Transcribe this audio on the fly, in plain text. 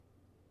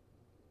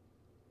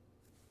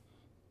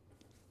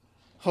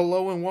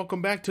Hello and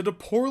welcome back to the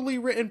Poorly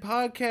Written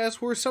Podcast,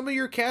 where some of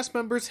your cast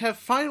members have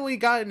finally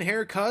gotten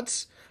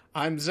haircuts.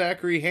 I'm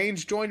Zachary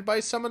Haynes, joined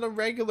by some of the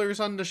regulars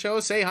on the show.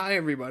 Say hi,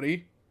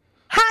 everybody.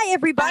 Hi,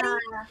 everybody.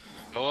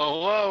 Hello,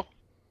 hello.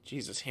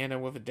 Jesus, Hannah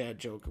with a dad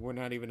joke. We're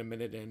not even a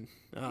minute in.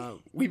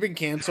 We've been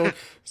canceled.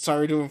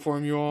 Sorry to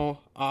inform you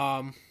all.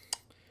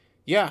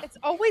 Yeah. It's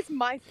always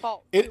my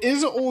fault. It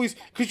is always,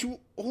 because you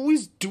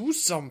always do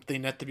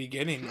something at the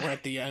beginning or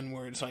at the end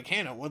where it's like,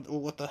 Hannah,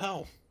 what the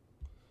hell?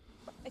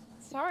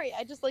 Sorry,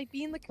 I just like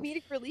being the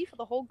comedic relief of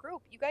the whole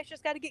group. You guys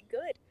just gotta get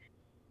good.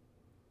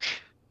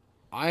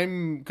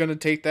 I'm gonna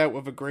take that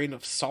with a grain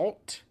of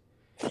salt,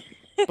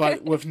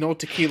 but with no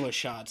tequila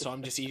shot, so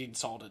I'm just eating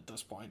salt at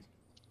this point.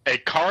 A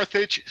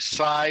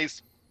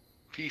Carthage-sized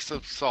piece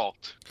of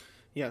salt.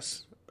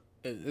 Yes,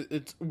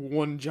 it's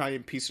one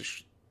giant piece of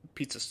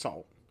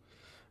salt.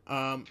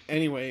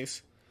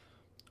 Anyways,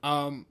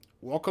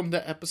 welcome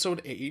to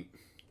episode 8,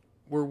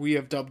 where we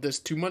have dubbed this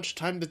 "Too Much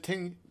Time to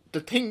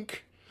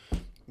Think."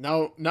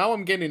 Now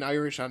I'm getting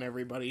Irish on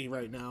everybody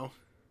right now.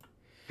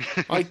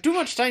 Like, too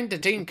much time to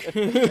think.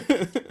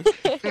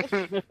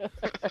 Getting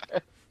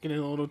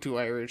a little too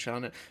Irish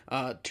on it.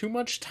 Too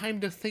much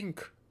time to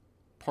think.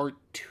 Part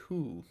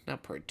 2.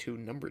 Not part 2,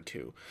 number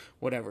 2.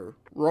 Whatever.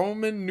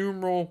 Roman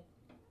numeral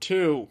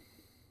 2.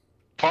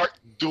 Part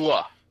 2.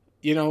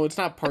 You know, it's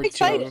not part 2.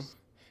 Excited.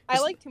 I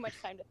like too much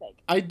time to think.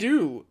 I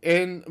do,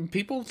 and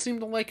people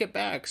seem to like it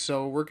back,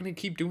 so we're going to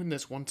keep doing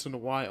this once in a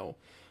while.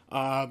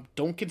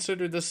 Don't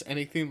consider this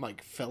anything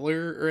like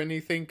filler or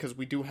anything, because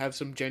we do have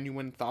some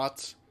genuine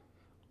thoughts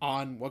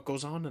on what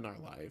goes on in our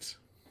lives.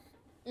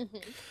 Mm-hmm.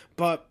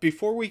 But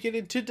before we get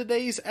into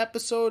today's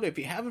episode, if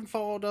you haven't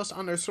followed us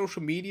on our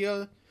social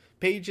media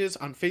pages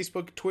on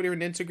Facebook, Twitter,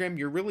 and Instagram,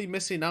 you're really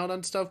missing out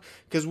on stuff,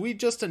 because we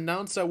just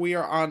announced that we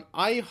are on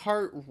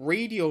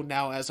iHeartRadio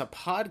now as a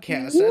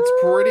podcast. That's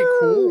pretty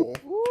cool.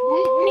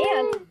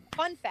 And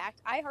fun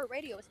fact,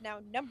 iHeartRadio is now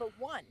 #1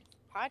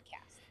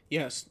 podcast.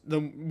 Yes,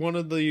 one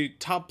of the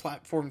top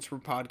platforms for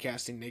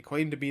podcasting. They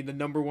claim to be the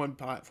 #1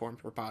 platform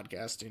for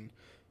podcasting,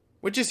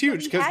 which is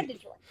huge because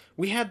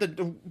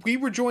we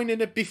were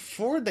joining it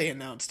before they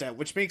announced that,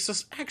 which makes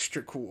us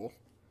extra cool.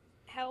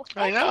 Hell,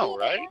 I know,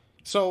 right?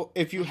 So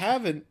if you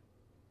haven't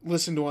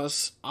listened to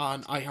us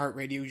on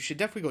iHeartRadio, you should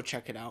definitely go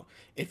check it out.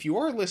 If you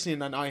are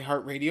listening on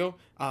iHeartRadio,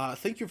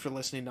 thank you for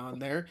listening on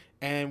there,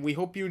 and we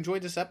hope you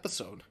enjoyed this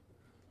episode.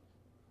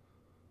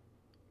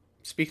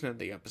 Speaking of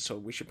the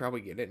episode, we should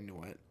probably get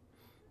into it.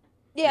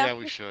 Yeah,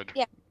 we should.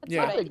 Yeah,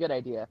 That's a good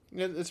idea.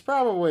 It's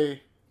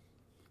probably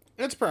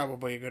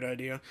a good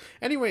idea.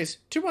 Anyways,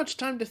 too much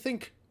time to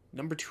think.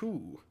 Number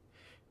 2.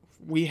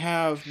 We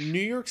have New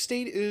York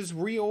State is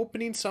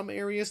reopening some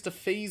areas to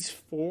phase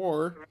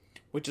 4,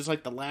 which is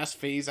like the last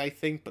phase, I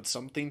think, but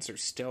some things are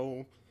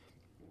still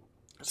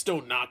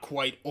not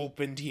quite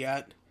opened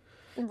yet.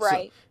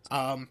 Right.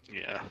 So,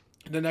 Yeah.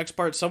 the next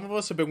part, some of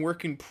us have been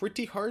working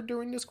pretty hard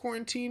during this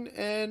quarantine,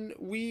 and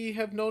we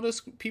have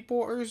noticed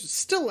people are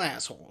still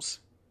assholes.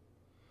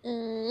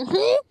 There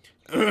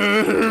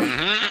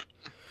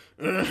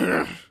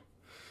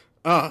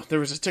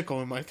was a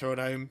tickle in my throat.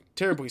 I am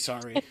terribly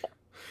sorry.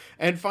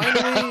 And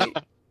finally,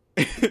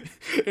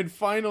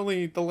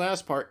 the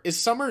last part, is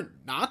summer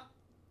not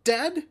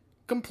dead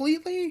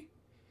completely?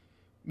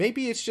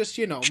 Maybe it's just,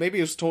 maybe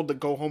it was told to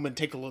go home and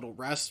take a little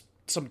rest,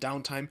 some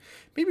downtime,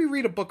 maybe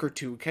read a book or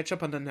two, catch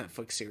up on the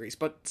Netflix series.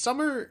 But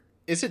summer,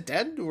 is it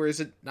dead or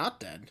is it not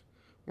dead?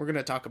 We're going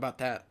to talk about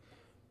that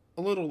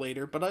a little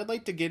later, but I'd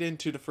like to get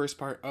into the first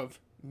part of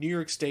New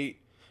York State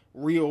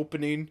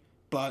reopening,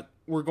 but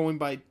we're going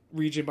by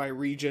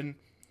region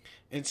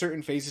in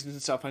certain phases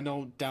and stuff. I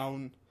know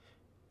down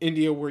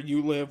India where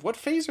you live, what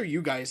phase are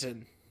you guys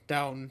in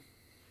down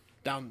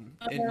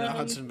in the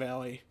Hudson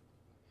Valley?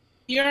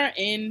 You're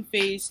in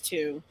phase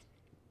 2.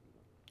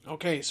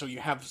 Okay, so you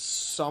have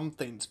some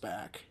things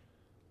back.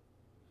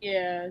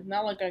 Yeah,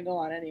 not like I go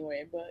on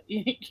anyway, but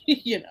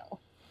It's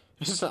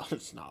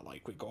not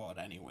like we go out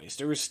anyways.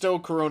 There is still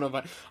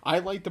coronavirus. I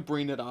like to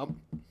bring it up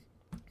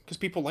because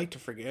people like to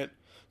forget.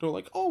 They're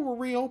like, "Oh, we're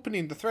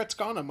reopening. The threat's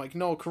gone." I'm like,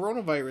 "No,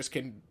 coronavirus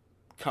can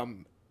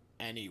come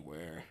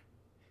anywhere.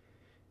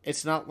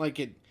 It's not like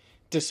it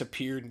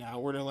disappeared now.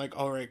 Where they're like,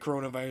 all right,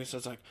 coronavirus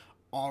is like,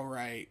 all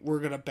right, we're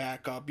gonna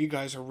back up. You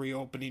guys are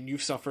reopening.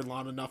 You've suffered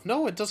long enough."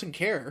 No, it doesn't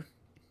care.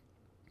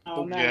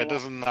 Oh, no. Yeah, it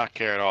does not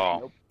care at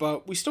all.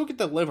 But we still get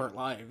to live our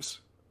lives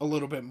a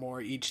little bit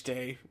more each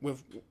day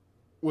with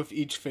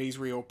each phase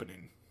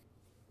reopening.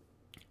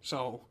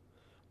 So,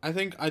 I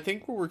think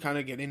what we're kind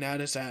of getting at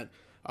is that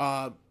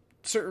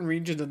certain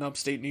regions in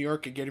upstate New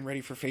York are getting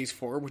ready for phase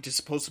 4, which is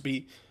supposed to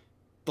be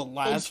the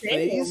last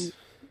phase.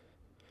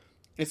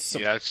 It's a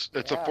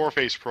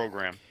 4-phase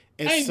program.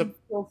 I'm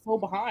so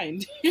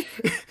behind.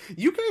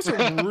 You guys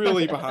are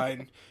really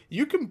behind.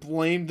 You can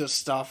blame the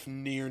stuff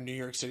near New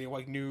York City,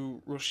 like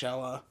New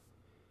Rochelle,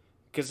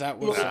 because that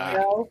was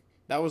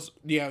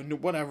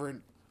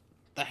whatever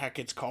the heck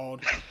it's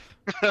called.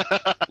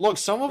 Look,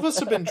 some of us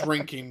have been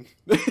drinking.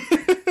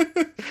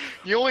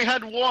 You only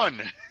had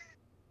one.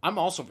 I'm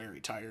also very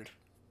tired.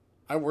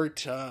 I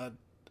worked.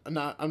 I'm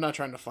not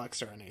trying to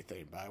flex or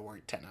anything, but I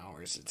worked 10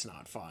 hours. It's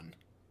not fun.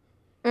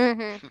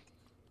 Mm-hmm.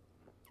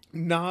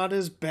 Not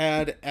as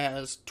bad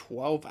as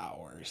 12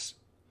 hours,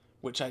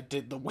 which I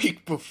did the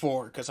week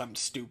before because I'm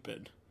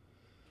stupid.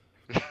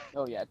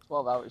 Oh yeah,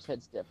 12 hours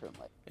hits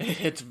differently. It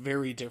hits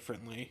very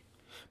differently.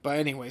 But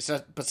anyways,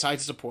 that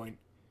besides the point.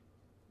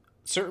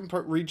 Certain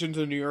regions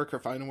of New York are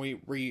finally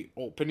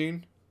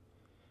reopening,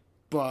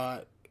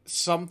 but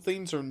some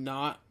things are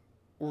not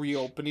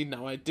reopening.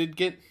 Now, I did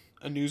get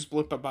a news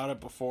blip about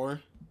it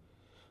before.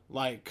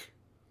 Like,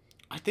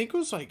 I think it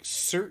was like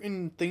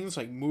certain things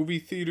like movie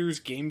theaters,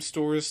 game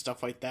stores,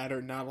 stuff like that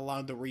are not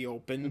allowed to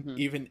reopen,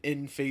 even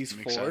in phase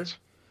 4. Sense.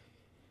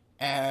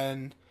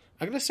 And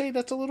I'm going to say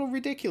that's a little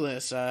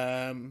ridiculous.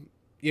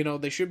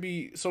 They should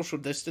be social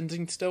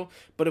distancing still,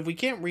 but if we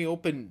can't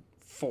reopen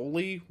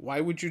fully, why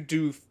would you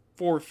do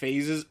 4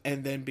 phases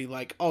and then be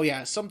like, oh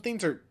yeah, some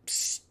things are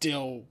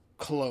still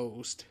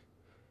closed?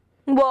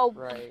 Well,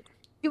 Right.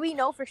 do we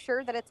know for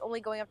sure that it's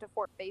only going up to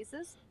 4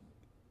 phases?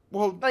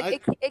 Well,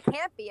 Like, it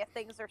can't be if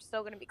things are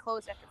still going to be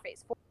closed after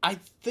phase 4. I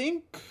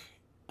think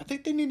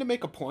they need to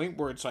make a point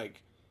where it's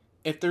like,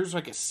 if there's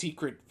like a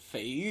secret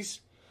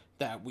phase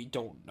that we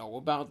don't know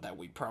about, that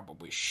we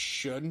probably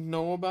should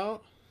know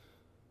about.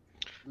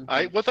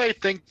 What I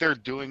think they're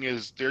doing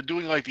is they're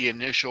doing like the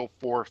initial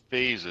 4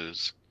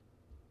 phases,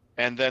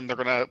 and then they're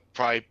gonna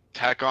probably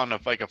tack on a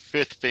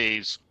 5th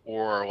phase,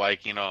 or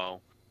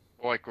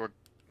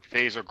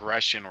phase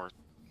regression or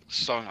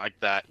something like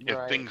that if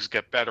Right. things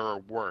get better or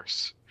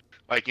worse.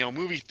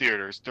 Movie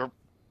theaters,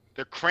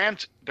 they're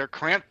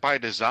cramped by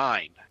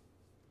design.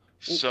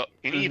 So,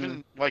 and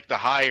even like the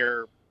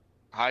higher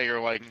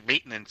like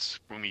maintenance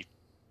movie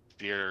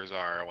theaters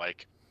are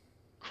like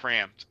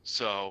cramped.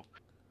 So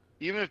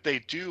even if they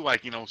do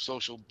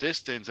social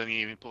distance and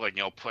even put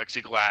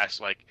plexiglass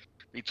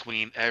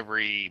between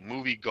every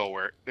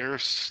moviegoer,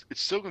 it's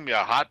still gonna be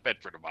a hotbed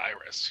for the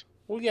virus.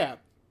 Well, yeah,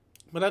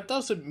 but that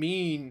doesn't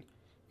mean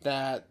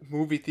that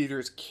movie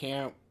theaters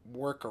can't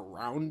work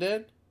around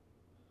it.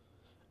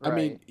 Right. I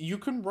mean, you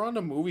can run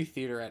a movie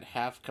theater at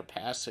half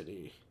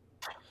capacity,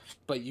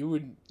 but you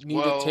would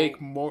need to take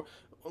more.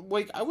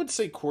 Like, I would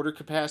say quarter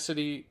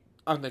capacity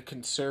on the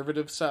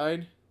conservative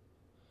side,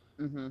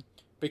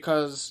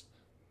 because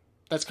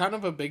that's kind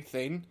of a big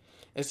thing.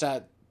 Is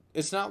that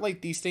it's not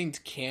like these things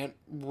can't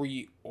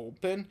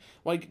reopen.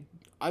 Like,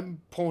 I'm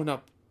pulling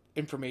up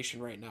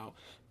information right now,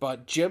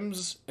 but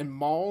gyms and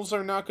malls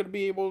are not going to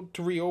be able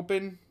to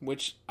reopen,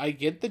 which I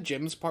get the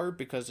gyms part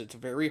because it's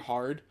very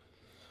hard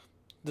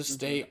to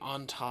stay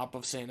on top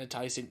of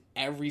sanitizing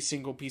every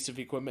single piece of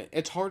equipment.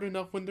 It's hard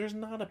enough when there's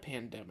not a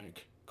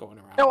pandemic going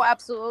around. Oh,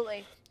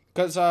 absolutely.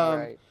 Because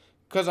Right.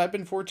 I've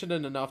been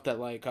fortunate enough that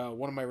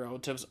one of my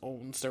relatives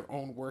owns their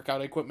own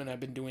workout equipment. I've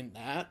been doing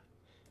that,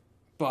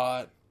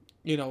 but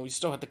you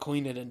still have to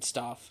clean it and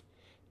stuff,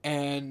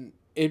 and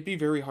it'd be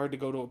very hard to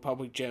go to a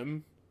public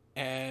gym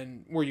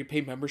and where you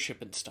pay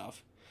membership and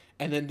stuff,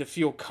 and then to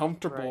feel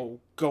comfortable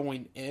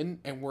going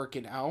in and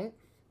working out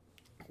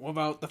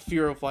without the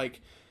fear of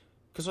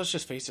because let's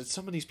just face it,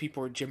 some of these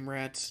people are gym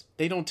rats.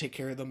 They don't take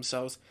care of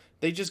themselves.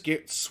 They just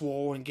get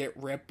swole and get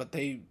ripped, but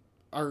their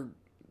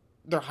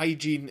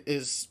hygiene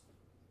is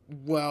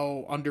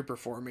well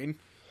underperforming.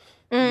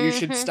 You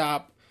should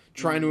stop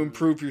trying to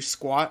improve your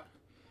squat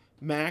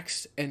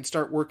max and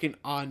start working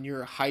on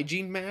your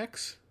hygiene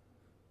max.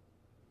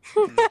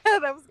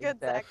 That was good,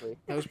 Exactly. Zach.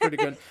 That was pretty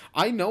good.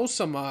 I know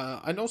some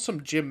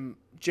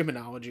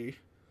gymnology.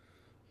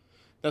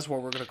 That's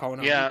what we're gonna call it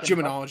now. Yeah.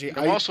 Gymnology.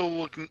 I'm also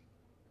looking.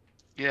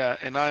 Yeah,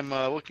 and I'm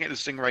looking at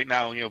this thing right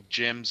now.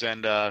 Gyms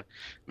and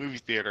movie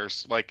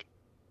theaters. Like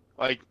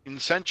in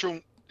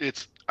Central,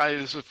 this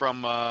is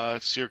from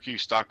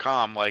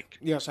Syracuse.com.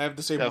 Yes, I have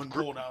the same Yeah, one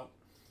pulled out.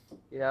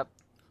 Yep.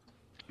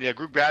 Yeah,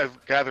 group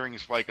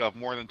gatherings of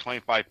more than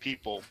 25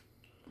 people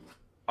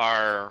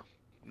are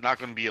not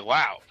going to be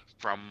allowed,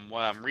 from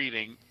what I'm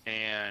reading,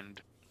 and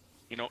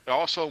it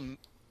also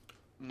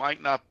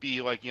might not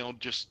be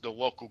just the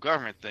local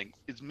government thing.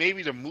 It's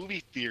maybe the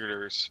movie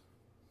theaters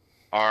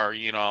are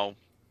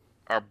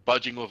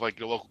budging with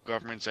the local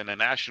governments and the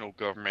national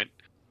government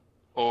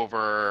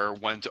over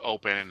when to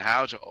open and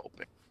how to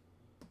open.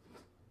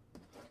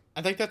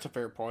 I think that's a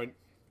fair point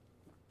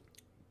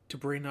to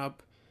bring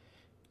up,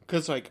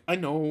 because I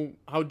know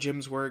how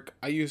gyms work.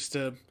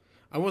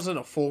 I wasn't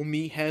a full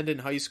meathead in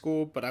high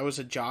school, but I was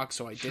a jock,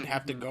 so I did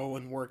have to go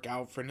and work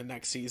out for the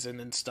next season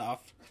and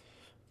stuff.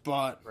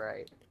 But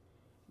Right.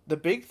 the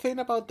big thing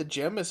about the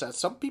gym is that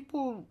some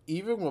people,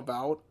 even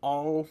without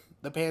all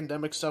the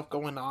pandemic stuff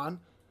going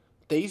on,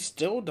 they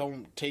still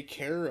don't take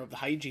care of the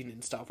hygiene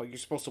and stuff. You're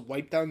supposed to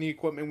wipe down the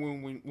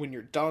equipment when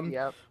you're done.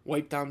 Yep.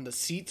 Wipe down the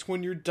seats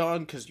when you're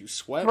done because you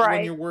sweat Right.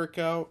 when you work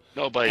out.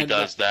 Nobody And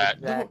does that.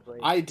 Exactly.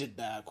 I did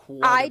that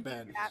quite I a did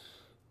bit. that.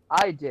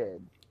 I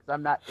did. 'Cause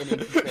I'm not an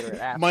inconsiderate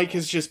asshole. Mike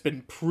has just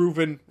been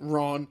proven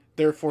wrong.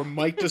 Therefore,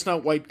 Mike does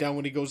not wipe down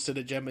when he goes to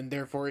the gym, and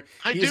therefore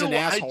he's an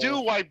asshole.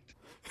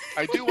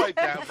 I do wipe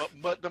down,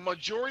 but the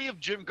majority of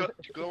gym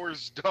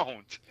goers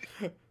don't.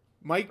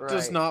 Mike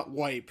does Right. not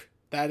wipe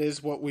That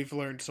is what we've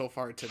learned so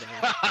far today.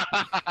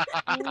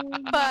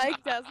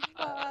 Mike doesn't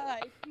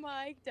wipe.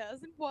 Mike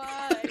doesn't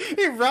wipe.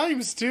 It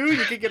rhymes too.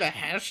 You could get a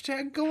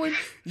hashtag going.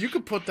 You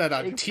could put that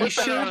on Put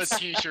that on a t-shirts.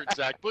 t-shirt,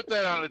 Zach. Put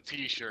that on a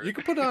t-shirt. You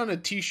could put it on a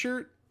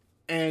t-shirt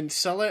and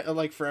sell it at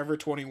like Forever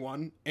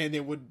 21, and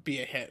it would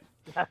be a hit.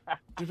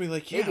 You'd be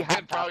like, Maybe yeah,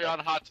 And probably on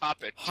Hot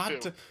Topic,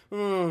 hot. too.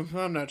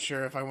 I'm not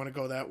sure if I want to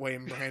go that way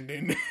in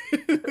branding. I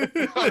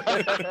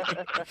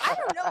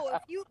don't know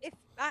if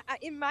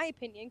in my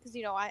opinion, because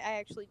I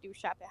actually do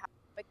shop at Hot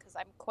Topic because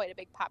I'm quite a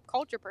big pop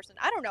culture person.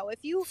 I don't know if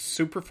you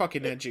Super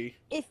fucking edgy.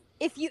 you're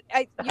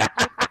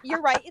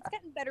right. It's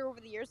gotten better over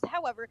the years.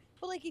 However,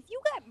 but like if you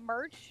got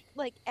merch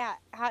like at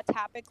Hot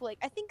Topic, like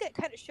I think that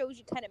kind of shows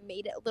you kind of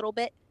made it a little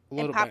bit A in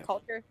little pop bit.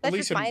 culture. That's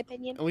least just in- my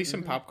opinion. At least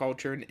in Mhm. pop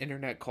culture and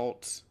internet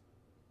cults.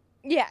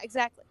 Yeah,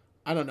 exactly.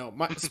 I don't know.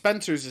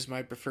 Spencer's is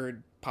my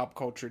preferred pop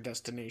culture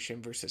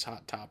destination versus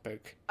Hot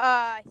Topic.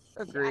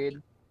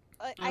 Agreed.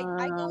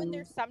 I go in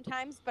there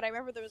sometimes, but I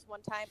remember there was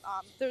one time.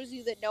 Those of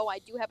you that know, I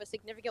do have a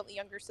significantly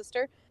younger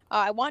sister.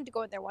 I wanted to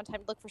go in there one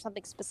time to look for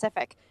something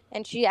specific,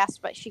 and she asked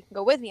if she can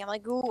go with me. I'm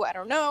like, ooh, I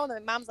don't know. And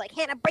my mom's like,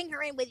 Hannah, bring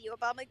her in with you.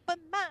 But I'm like, but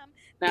mom,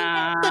 they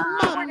have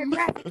Nah.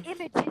 pornographic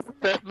images.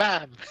 But,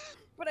 man.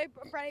 But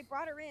I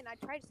brought her in. I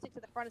tried to stick to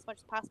the front as much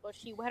as possible.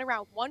 She went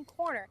around one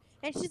corner,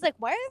 and she's like,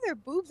 "Why are there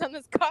boobs on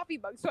this coffee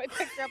mug?" So I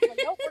picked her up. I'm like,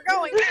 "Nope, we're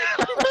going."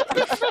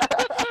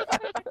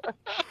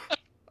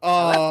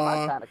 That's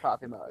my kind of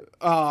coffee mug.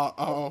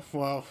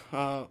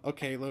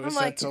 Okay, Lewis, I'm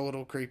like- that's a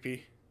little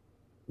creepy.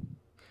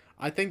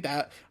 I think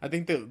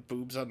the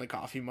boobs on the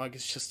coffee mug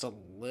is just a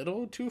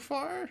little too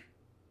far.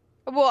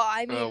 Well,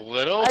 I A mean,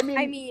 little? I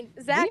mean,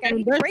 Zach, I hate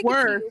to There's break it to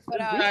worse. you, but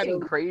There's We're I getting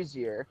don't-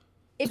 crazier.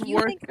 if you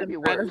worse think the could be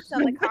boobs worse.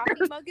 on the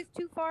coffee mug is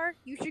too far,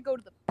 you should go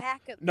to the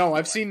back of the No, store.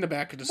 I've seen the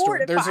back of the store.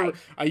 Mortified.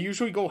 I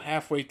usually go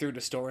halfway through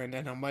the store, and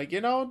then I'm like,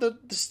 the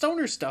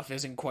stoner stuff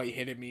isn't quite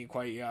hitting me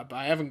quite yet, but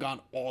I haven't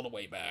gone all the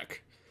way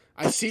back.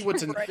 I see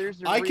what's in.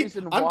 There's a I can.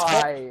 reason I'm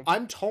why.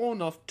 I'm tall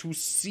enough to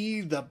see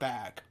the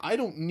back. I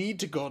don't need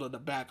to go to the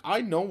back.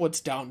 I know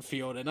what's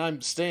downfield, and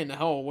I'm staying the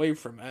hell away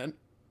from it.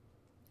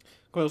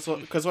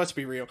 Because let's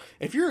be real,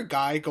 if you're a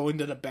guy going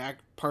to the back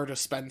part of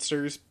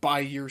Spencer's by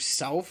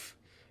yourself,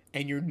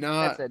 and you're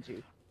not, That's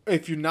edgy.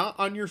 if you're not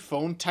on your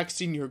phone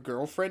texting your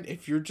girlfriend,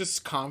 if you're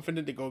just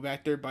confident to go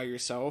back there by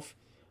yourself,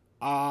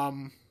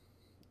 I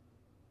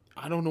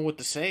don't know what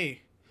to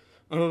say.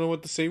 I don't know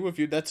what to say with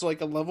you. That's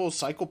like a level of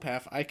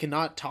psychopath I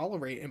cannot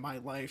tolerate in my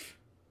life.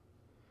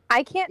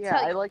 I can't Yeah,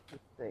 tell I you. like to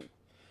think.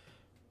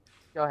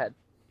 Go ahead.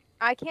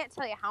 I can't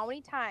tell you how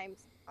many times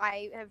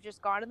I have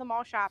just gone to the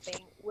mall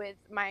shopping with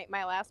my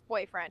last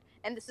boyfriend,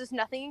 and this is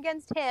nothing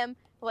against him.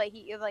 Like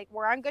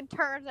we're on good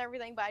terms and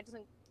everything, but I just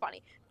think it's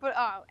funny. But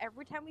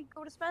every time we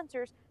go to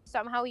Spencer's,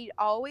 somehow he'd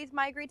always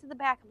migrate to the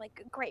back. I'm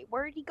like, great,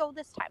 where did he go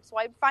this time? So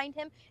I'd find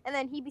him, and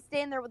then he'd be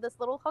standing there with this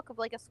little hook of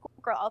like a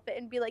schoolgirl outfit,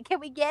 and be like, "Can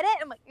we get it?"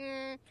 I'm like,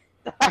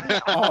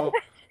 Oh,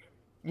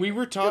 we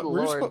were taught. Good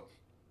Lord.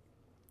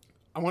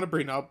 I want to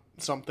bring up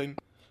something.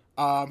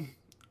 I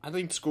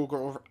think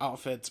schoolgirl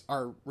outfits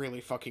are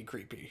really fucking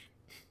creepy.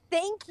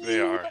 Thank you. They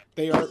are.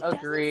 They He are. doesn't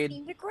Agreed.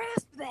 seem to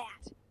grasp that.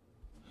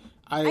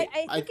 I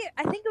I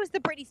think it was the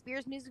Britney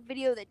Spears music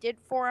video that did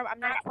for him. I'm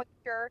not quite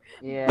sure.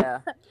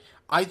 Yeah.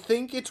 I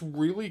think it's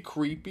really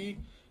creepy.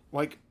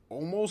 Like,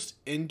 almost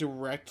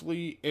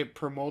indirectly, it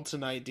promotes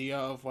an idea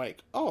of, like,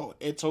 oh,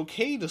 it's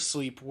okay to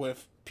sleep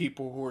with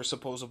people who are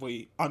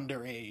supposedly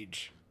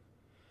underage.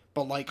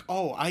 But, like,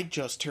 oh, I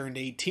just turned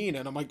 18.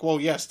 And I'm like, well,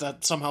 yes,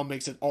 that somehow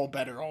makes it all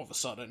better all of a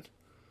sudden.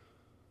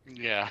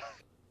 Yeah.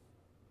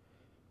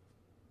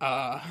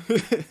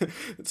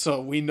 So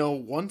we know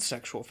one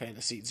sexual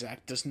fantasy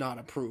Zach does not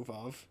approve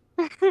of.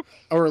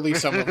 Or at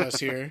least some of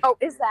us here. Oh,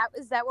 is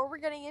that what we're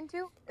getting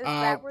into? Is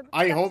that where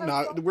I this hope episode's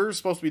not. going? We're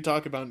supposed to be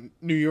talking about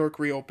New York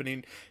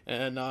reopening,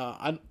 and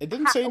it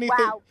didn't say anything.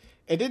 Wow.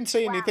 It didn't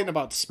say Wow. anything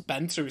about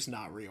Spencer's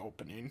not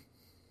reopening.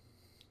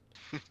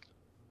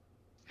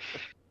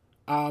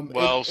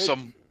 Well, it-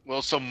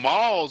 some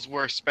malls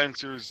where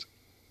Spencer's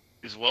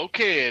is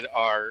located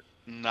are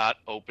not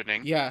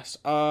opening. yes.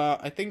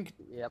 I think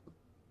Yep.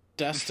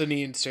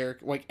 Destiny and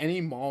Syracuse, like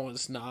any mall,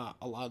 is not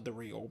allowed to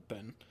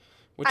reopen.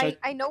 Which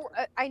I know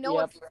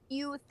Yep. a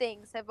few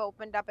things have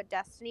opened up at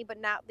Destiny, but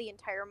not the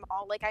entire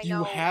mall. Like I you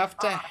know have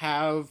to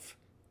have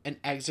an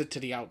exit to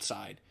the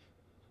outside.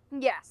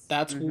 Yes.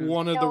 That's Mhm.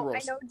 one of the I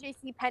rules know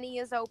JC Penney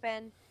is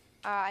open.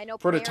 I know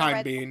for the Panera time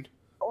Bread's being.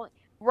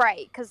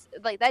 right, because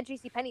like that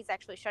JC Penney's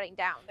actually shutting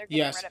down. They're getting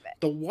Yes, rid of it.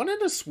 the one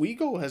in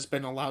Oswego has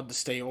been allowed to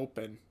stay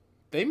open.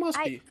 They must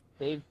be.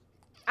 They've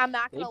I'm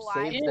not they've gonna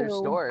lie. saved their Ew.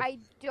 store. I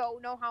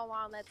don't know how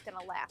long that's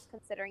gonna last,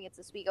 considering it's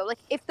Oswego. Like,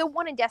 if the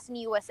one in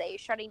Destiny USA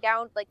is shutting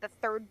down, like the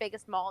third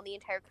biggest mall in the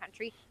entire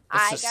country,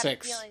 I the got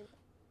sixth. a feeling.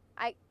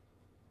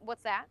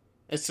 What's that?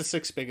 It's the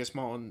sixth biggest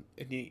mall in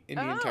the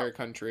Oh. entire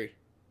country.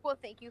 Well,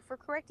 thank you for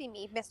correcting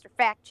me, Mr.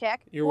 Fact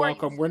Check. You're Who are you,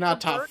 welcome. We're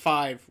not top Bert?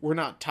 5. We're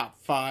not top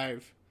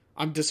 5.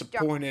 I'm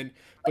disappointed,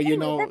 but Anyway, you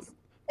know,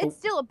 it's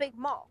still a big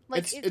mall.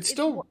 Like, it's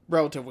still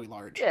relatively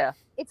large. Yeah.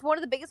 it's one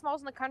of the biggest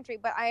malls in the country,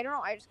 but I don't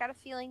know. I just got a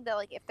feeling that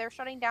like if they're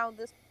shutting down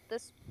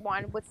this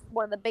one with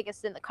one of the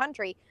biggest in the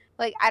country,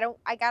 like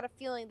I got a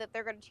feeling that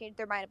they're going to change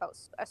their mind about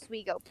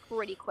Oswego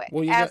pretty quick.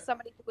 Well,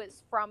 Somebody who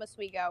is from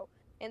Oswego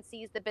and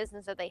sees the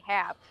business that they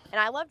have,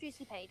 and I love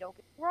JCPenney, don't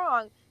get me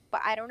wrong,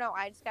 but I don't know.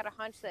 I just got a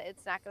hunch that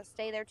it's not going to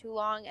stay there too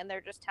long, and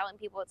they're just telling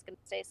people it's going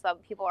to stay so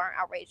that people aren't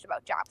outraged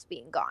about jobs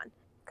being gone,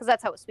 because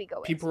that's how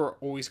Oswego is. People are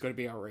always going to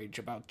be outraged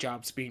about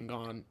jobs being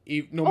gone,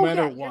 no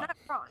matter what. You're not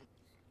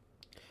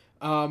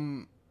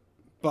wrong.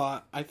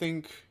 But I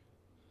think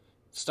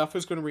stuff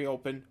is going to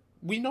reopen.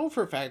 We know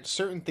for a fact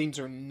certain things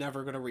are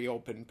never going to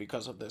reopen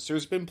because of this.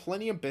 There's been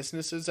plenty of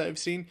businesses I've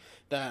seen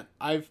that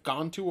I've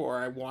gone to or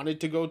I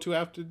wanted to go to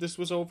after this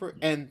was over,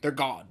 and they're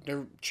gone.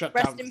 They're shut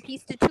down. Rest in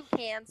peace to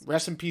Toucans.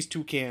 Rest in peace,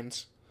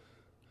 Toucans.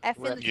 F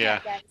in the Yeah.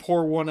 Toucans.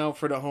 Pour one out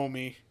for the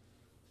homie.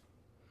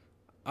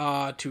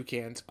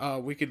 Toucans.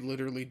 We could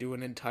literally do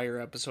an entire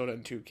episode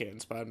on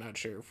Toucans, but I'm not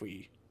sure if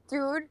we...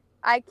 Dude,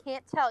 I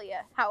can't tell you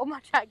how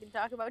much I can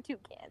talk about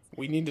Toucans.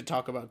 We need to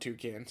talk about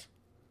Toucans.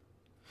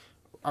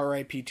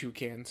 R.I.P.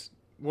 Toucans.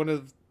 One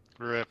of...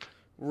 Rip.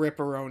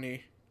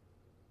 Ripperoni.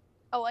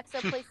 Alexa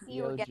plays See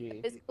You Again GOG.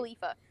 with Wiz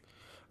Khalifa.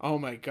 Oh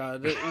my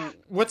god.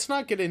 Let's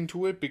not get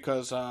into it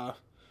because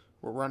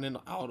we're running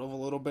out of a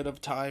little bit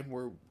of time.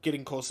 We're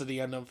getting close to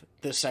the end of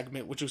this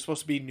segment, which was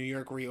supposed to be New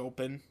York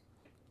reopen.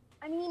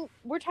 I mean,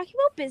 we're talking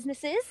about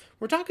businesses.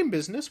 We're talking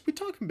business. We're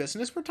talking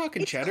business. We're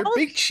talking It's cheddar. called-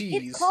 Big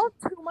cheese. It's called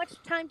too much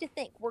time to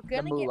think. We're The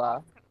gonna get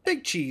moolah.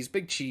 Big cheese.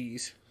 Big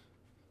cheese.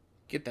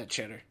 Get that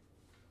cheddar.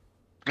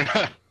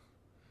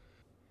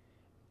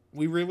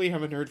 We really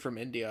haven't heard from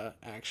India,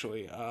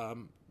 actually.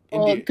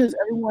 India... Because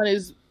everyone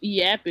is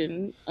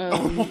yapping.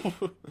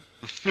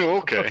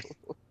 Okay.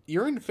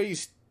 You're in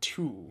phase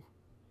 2.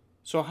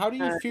 So how do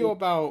you feel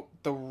about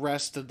the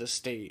rest of the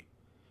state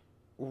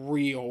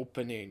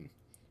reopening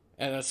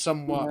at a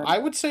somewhat, I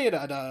would say at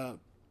a,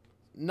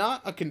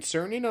 not a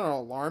concerning or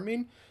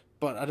alarming,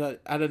 but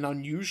at an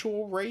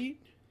unusual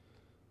rate?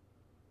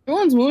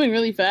 Everyone's moving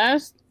really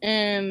fast,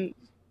 and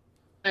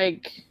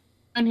like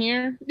I'm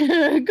here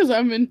because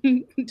I'm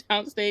in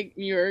downstate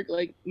New York.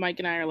 Like Mike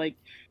and I are like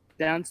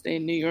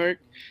downstate New York.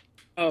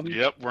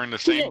 Yep, we're in the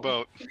same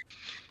boat.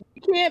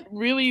 We can't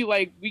really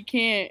we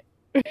can't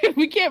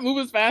move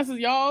as fast as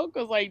y'all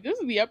because like this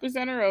is the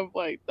epicenter of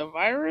like the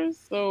virus.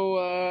 So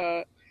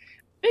I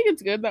think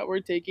it's good that we're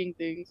taking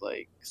things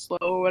like slow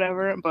or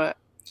whatever. But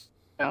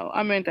no,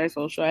 I'm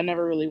antisocial. I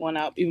never really went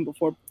out even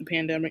before the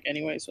pandemic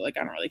anyway. So like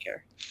I don't really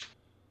care.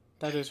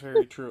 That is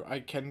very true. I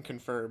can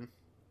confirm.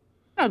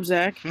 Up,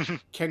 Zach.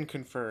 Can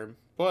confirm.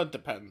 Well, it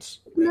depends.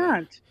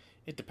 Not.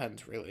 It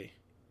depends, really.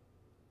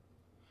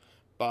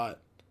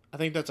 But I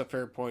think that's a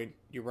fair point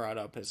you brought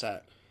up, is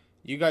that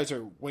you guys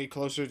are way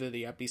closer to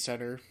the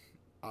epicenter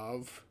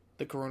of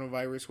the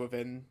coronavirus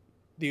within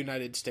the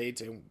United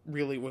States and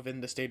really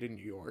within the state of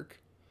New York.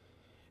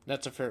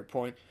 That's a fair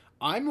point.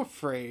 I'm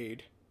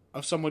afraid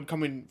of someone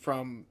coming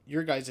from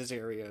your guys'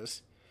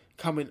 areas,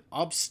 coming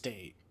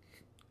upstate,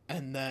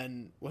 and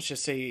then, let's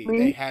just say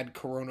they had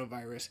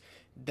coronavirus.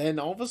 Then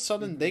all of a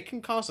sudden, they can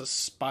cause a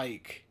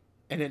spike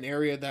in an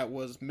area that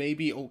was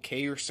maybe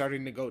okay or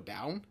starting to go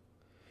down.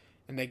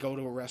 And they go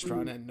to a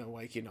restaurant and they're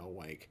like,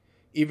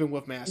 even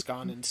with mask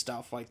on and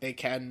stuff, like, they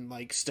can,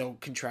 still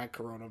contract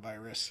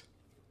coronavirus.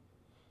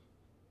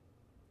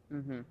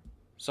 Mm-hmm.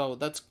 So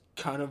that's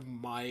kind of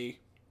my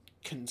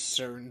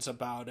concerns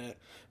about it.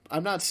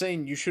 I'm not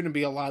saying you shouldn't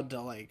be allowed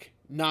to,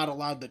 not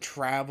allowed to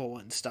travel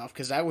and stuff,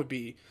 because that would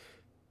be...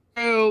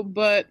 Oh,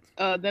 but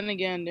then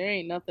again, there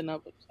ain't nothing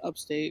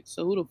upstate,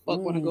 so who the fuck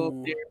want to go up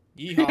Ooh. there?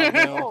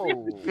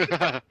 Yeehaville.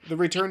 Oh. The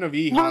return of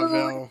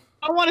Yeehaville.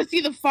 I want to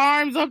see the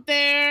farms up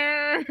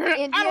there. I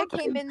India don't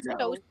came think in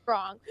so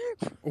strong.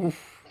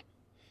 Oof.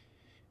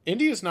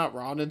 India's not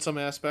wrong in some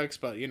aspects,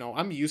 but,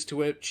 I'm used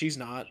to it. She's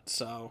not,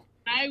 so...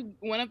 I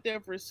went up there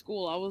for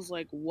school. I was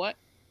like, what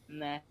in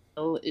the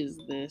hell is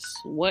this?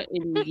 What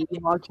in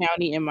Utah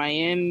County am I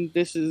in?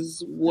 This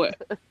is what...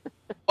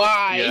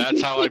 Why? Yeah,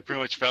 that's how I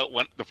pretty much felt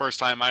the first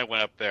time I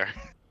went up there.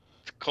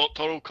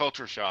 Total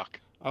culture shock.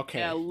 Okay.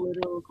 Yeah,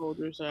 literal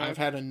culture shock. I've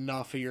had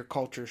enough of your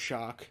culture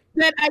shock.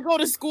 Then I go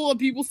to school and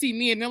people see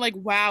me and they're like,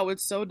 wow,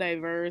 it's so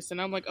diverse.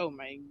 And I'm like, oh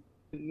my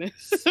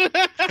goodness. Oh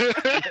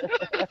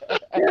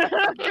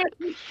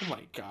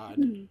my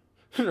god.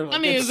 They're like, I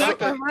mean, "It's is that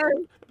so-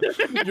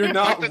 diverse? You're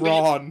not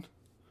wrong.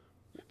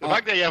 The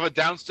fact that you have a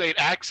downstate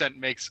accent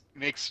makes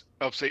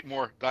upstate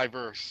more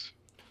diverse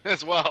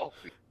as well.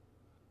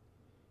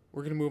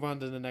 We're going to move on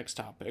to the next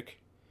topic,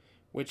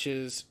 which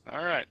is,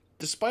 All right.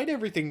 despite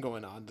everything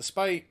going on,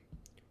 despite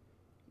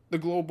the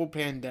global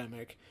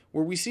pandemic,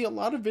 where we see a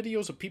lot of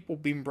videos of people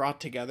being brought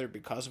together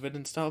because of it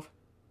and stuff,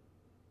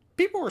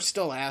 people are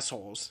still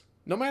assholes,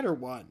 no matter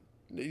what.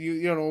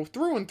 You know,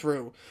 through and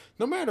through.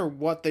 No matter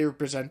what they're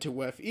presented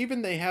with,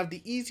 even they have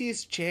the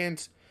easiest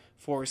chance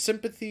for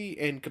sympathy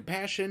and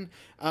compassion,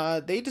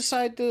 they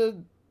decide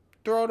to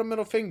throw out a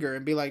middle finger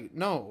and be like,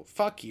 no,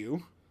 fuck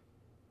you.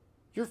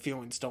 Your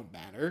feelings don't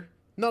matter.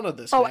 None of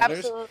this Oh, matters.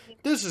 absolutely.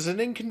 This is an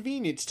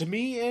inconvenience to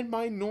me and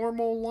my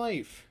normal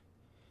life.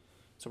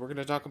 So we're going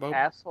to talk about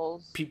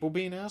Assholes. people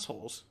being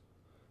assholes.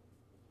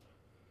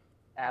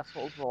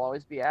 Assholes will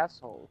always be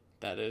assholes.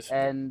 That is.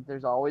 And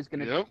there's always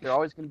gonna Yep. there's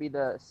always gonna be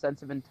the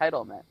sense of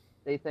entitlement.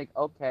 They think,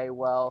 okay,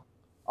 well,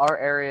 our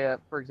area,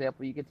 for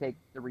example, you could take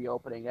the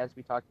reopening as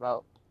we talked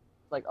about.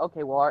 Like,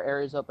 okay, well, our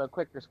area's open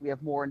quicker, so we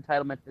have more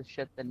entitlement to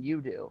shit than you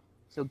do.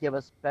 So give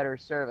us better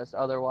service.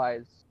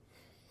 Otherwise,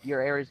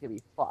 your area's gonna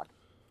be fucked.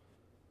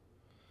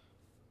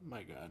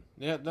 My God.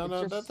 Yeah, no, It's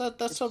no,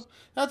 just-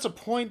 that's a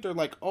point. They're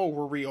like, oh,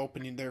 we're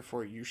reopening,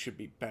 therefore you should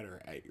be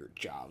better at your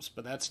jobs.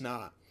 But that's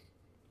not.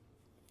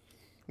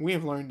 We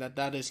have learned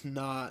that is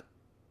not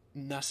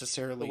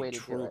necessarily The way to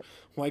do true. it.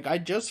 Like, I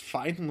just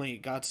finally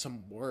got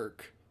some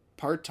work,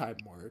 part-time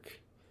work,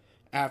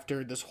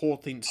 after this whole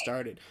thing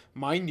started.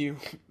 Mind you,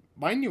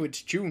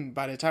 it's June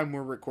by the time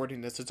we're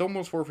recording this. It's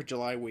almost 4th of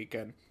July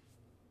weekend.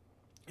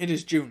 It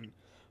is June.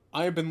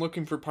 I have been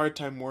looking for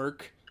part-time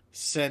work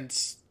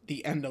since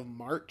the end of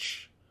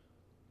March.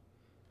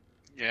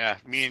 Yeah,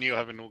 me and you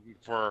have been looking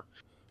for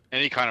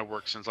any kind of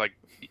work since like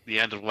the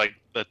end of like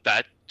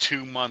that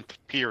 2-month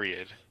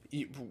period.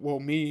 Well,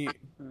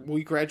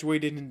 we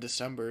graduated in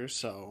December,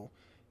 so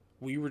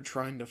we were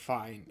trying to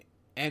find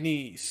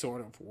any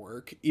sort of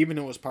work, even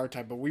though it was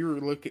part-time, but we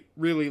were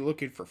really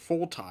looking for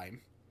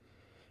full-time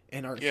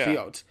in our Yeah.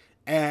 fields.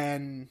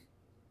 And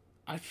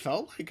I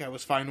felt like I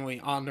was finally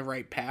on the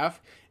right path,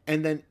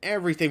 and then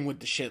everything went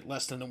to shit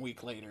less than a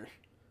week later.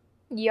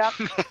 Yep.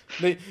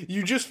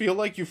 You just feel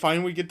like you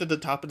finally get to the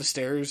top of the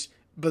stairs,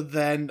 but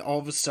then all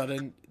of a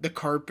sudden, the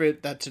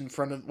carpet that's in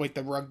front of, like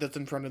the rug that's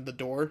in front of the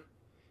door,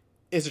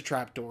 is a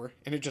trap door,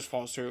 and it just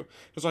falls through.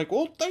 It's like,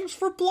 well, thanks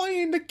for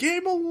playing the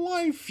game of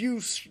life, you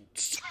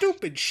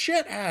stupid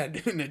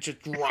shithead, and it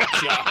just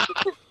drops you.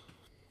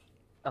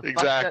 A fucked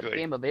Exactly. up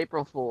game of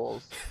April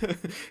Fools.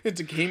 It's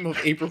a game of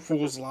April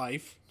Fool's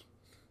life.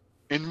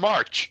 In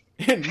March.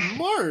 In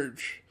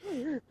March!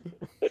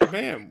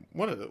 Man,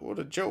 what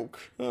a joke.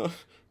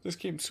 This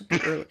game's super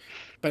early.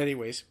 But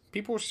anyways,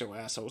 people are still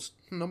assholes,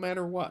 no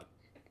matter what.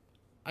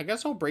 I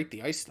guess I'll break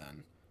the ice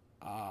then.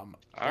 Like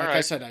I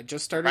right. said, I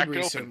just started Crack it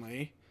open.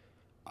 recently.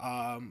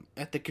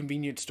 At the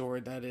convenience store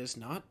that is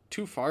not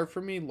too far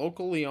from me,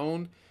 locally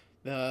owned.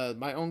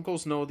 My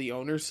uncles know the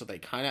owners, so they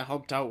kind of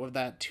helped out with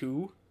that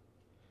too.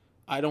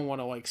 I don't want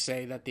to like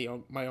say that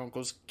my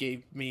uncles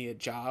gave me a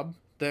job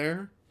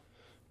there,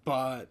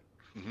 but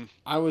Mhm.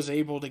 I was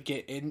able to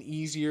get in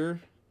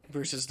easier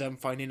versus them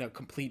finding a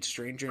complete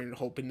stranger and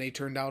hoping they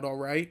turned out all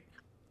right.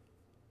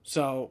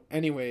 So,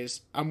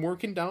 anyways, I'm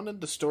working down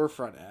at the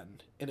storefront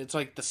end, and it's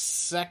like the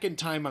second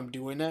time I'm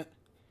doing it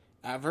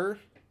ever.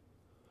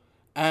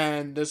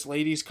 And this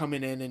lady's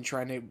coming in and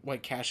trying to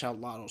like cash out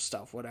lotto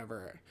stuff,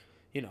 whatever.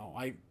 You know,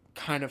 I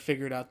kind of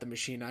figured out the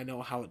machine. I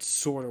know how it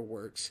sort of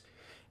works.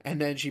 And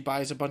then she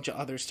buys a bunch of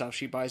other stuff.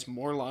 She buys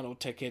more lotto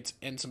tickets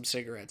and some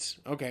cigarettes.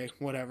 Okay,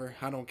 whatever.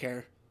 I don't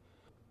care.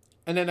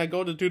 And then I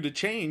go to do the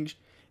change,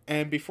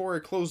 and before I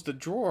close the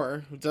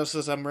drawer, just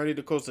as I'm ready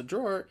to close the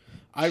drawer,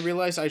 I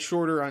realize I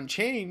short her on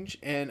change,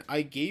 and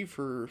I gave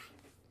her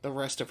the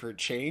rest of her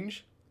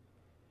change.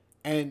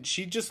 And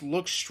she just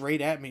looks straight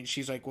at me, and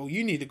she's like, well,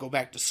 you need to go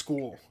back to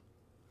school.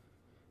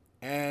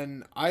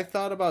 And I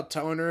thought about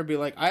telling her, be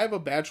like, I have a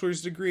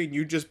bachelor's degree, and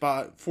you just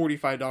bought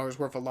 $45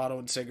 worth of lotto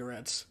and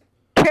cigarettes.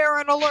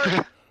 Karen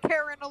alert!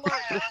 Karen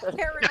alert!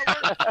 Karen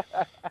alert!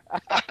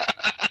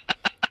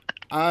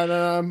 And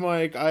I'm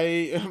like,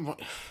 it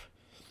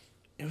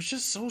was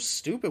just so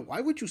stupid.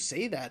 Why would you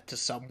say that to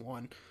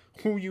someone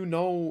who you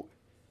know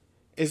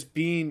is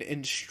being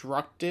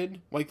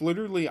instructed? Like,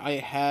 literally, I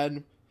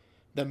had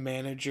the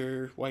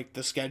manager, like,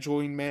 the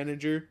scheduling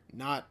manager,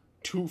 not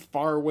too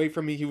far away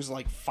from me. He was,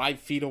 like, 5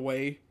 feet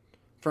away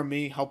from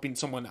me, helping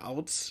someone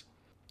else.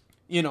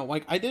 You know,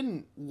 like, I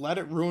didn't let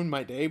it ruin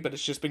my day, but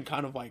it's just been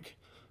kind of, like,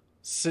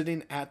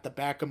 sitting at the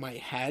back of my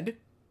head.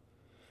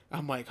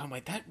 I'm like,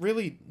 that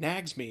really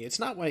nags me. It's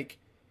not like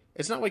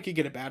you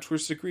get a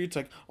bachelor's degree. It's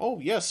like,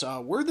 oh yes,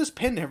 wear this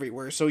pen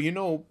everywhere, so you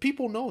know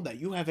people know that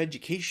you have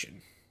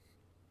education.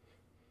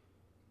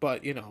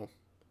 But you know,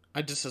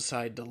 I just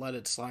decided to let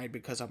it slide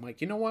because I'm like,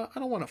 you know what? I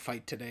don't want to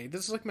fight today.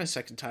 This is like my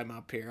second time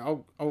up here.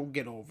 I'll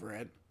get over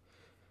it.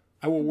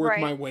 I will work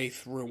Right. my way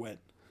through it.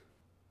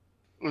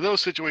 With those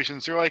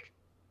situations, you're like,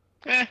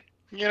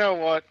 you know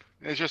what?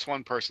 There's just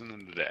one person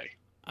in the day.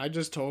 I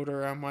just told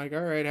her, I'm like, all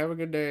right, have a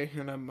good day,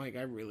 and I'm like,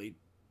 I really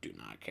do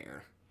not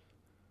care.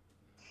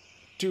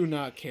 Do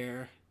not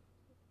care.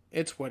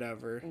 It's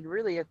whatever. And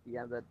really, at the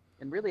end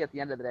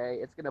of the day,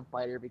 it's gonna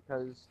bite her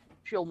because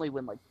she only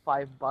win like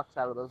 $5 out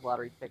of those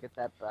lottery tickets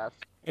at best.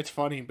 It's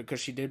funny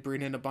because she did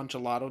bring in a bunch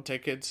of lotto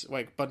tickets,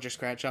 like a bunch of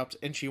scratch ups,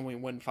 and she only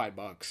won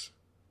 $5.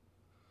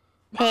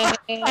 What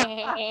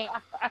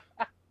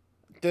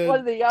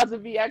are the odds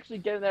of me actually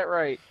getting that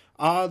right?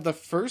 The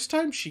first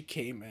time she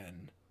came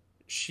in,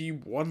 she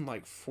won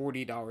like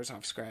 $40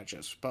 off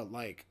scratches, but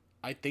like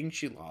I think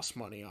she lost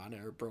money on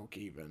it or broke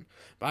even.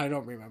 But I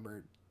don't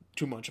remember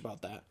too much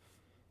about that.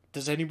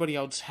 Does anybody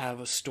else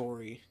have a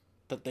story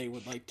that they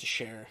would like to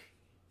share?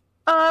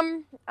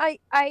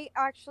 I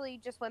actually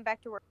just went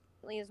back to work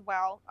recently as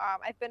well.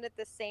 I've been at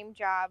the same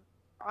job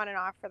on and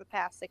off for the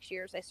past 6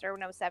 years. I started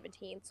when I was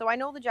 17, so I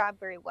know the job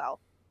very well.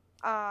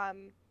 A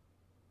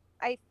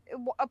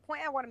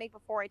point I want to make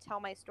before I tell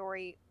my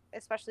story,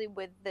 especially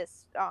with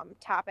this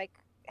topic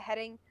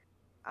heading,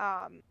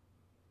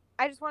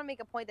 I just want to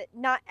make a point that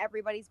not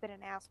everybody's been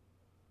an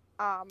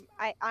asshole.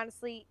 I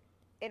honestly,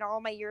 in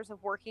all my years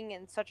of working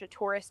in such a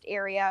tourist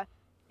area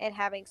and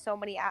having so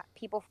many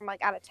people from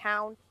like out of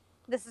town,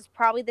 this is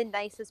probably the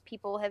nicest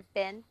people have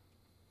been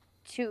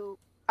to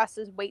us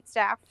as wait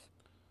staff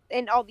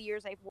in all the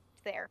years I've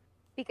worked there.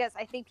 Because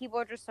I think people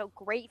are just so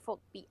grateful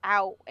to be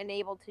out and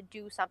able to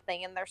do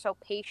something, and they're so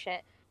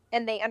patient,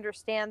 and they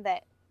understand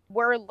that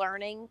we're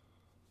learning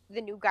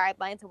the new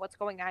guidelines and what's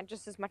going on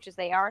just as much as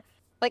they are.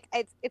 Like,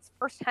 it's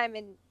first time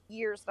in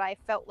years that I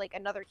felt like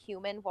another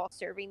human while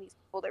serving these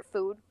people their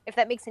food, if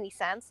that makes any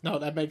sense. No,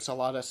 that makes a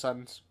lot of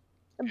sense.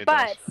 It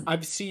But does.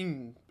 I've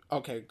seen...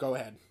 Okay, go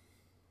ahead.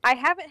 I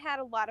haven't had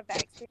a lot of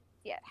bad experiences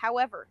yet.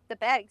 However, the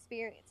bad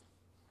experiences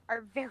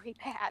are very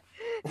bad.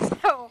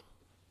 So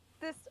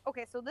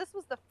this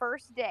was the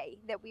first day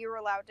that we were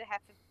allowed to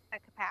have a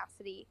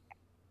capacity at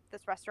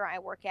this restaurant I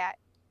work at,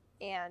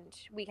 and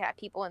we had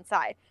people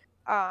inside.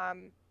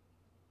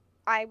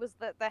 I was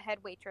the head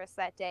waitress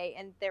that day,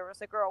 and there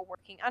was a girl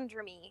working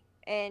under me,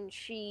 and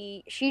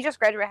she just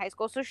graduated high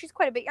school, so she's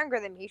quite a bit younger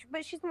than me,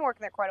 but she's been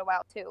working there quite a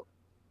while too.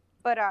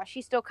 But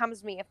she still comes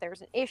to me if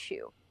there's an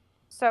issue.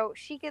 So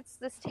she gets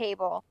this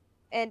table,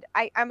 and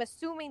I'm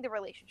assuming the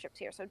relationship's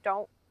here, so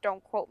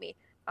don't quote me.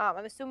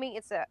 I'm assuming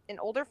it's an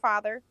older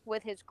father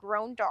with his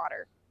grown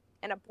daughter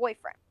and a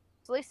boyfriend.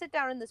 So they sit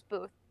down in this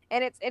booth,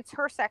 and it's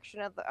her section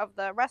of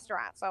the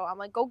restaurant. So I'm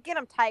like, go get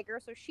him, Tiger.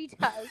 So she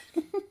does.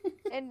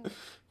 And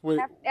Wait,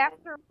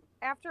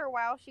 after a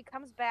while, she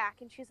comes back,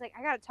 and she's like,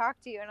 I gotta talk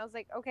to you. And I was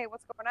like, okay,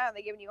 what's going on? Are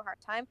they giving you a hard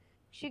time?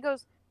 She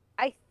goes,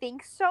 I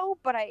think so,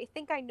 but I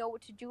think I know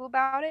what to do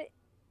about it,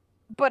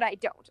 but I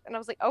don't. And I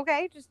was like,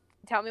 okay, just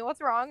tell me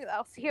what's wrong.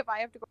 I'll see if I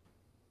have to go.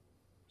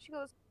 She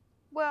goes,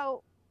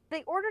 well,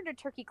 they ordered a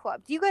turkey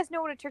club. Do you guys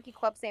know what a turkey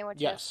club sandwich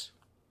is? yes.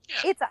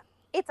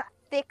 It's a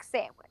thick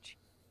sandwich.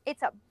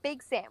 It's a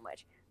big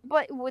sandwich.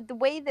 But with the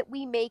way that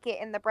we make it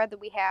and the bread that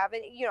we have,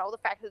 and the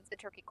fact that it's a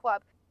turkey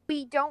club,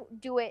 we don't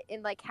do it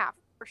in like half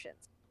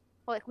portions.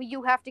 Like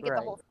you have to get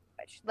the whole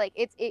sandwich. Like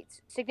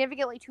it's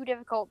significantly too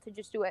difficult to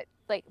just do it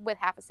like with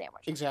half a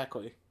sandwich.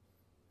 Exactly.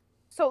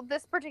 So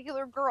this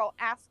particular girl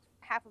asked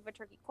half of a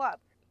turkey club,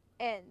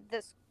 and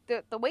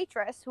the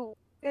waitress, who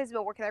has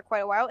been working there quite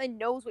a while and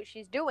knows what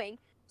she's doing,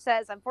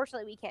 says,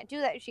 unfortunately, we can't do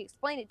that. And she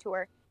explained it to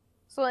her.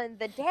 So then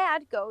the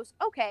dad goes,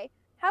 okay,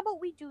 how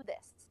about we do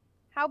this?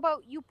 How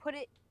about you put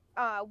it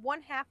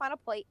one half on a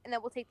plate, and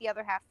then we'll take the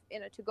other half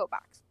in a to-go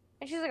box.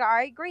 And she's like, all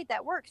right, great,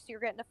 that works.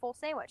 You're getting a full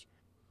sandwich.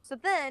 So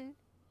then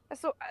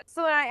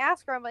I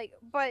ask her, I'm like,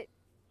 but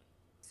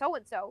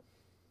so-and-so,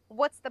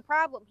 what's the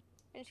problem?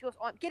 And she goes,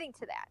 oh, I'm getting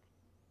to that.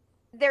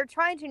 They're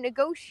trying to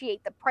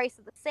negotiate the price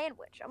of the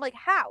sandwich. I'm like,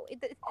 how? You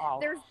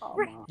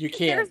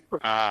can't.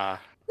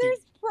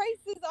 There's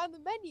prices on the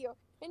menu.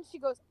 And she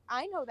goes,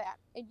 I know that,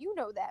 and you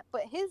know that,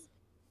 but his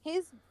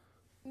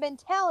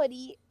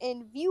mentality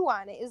and view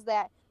on it is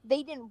that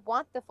they didn't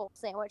want the full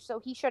sandwich,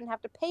 so he shouldn't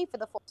have to pay for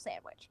the full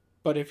sandwich.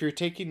 But if you're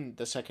taking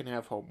the second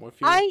half home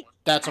with you,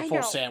 that's a I full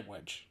know.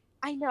 sandwich.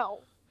 I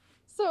know.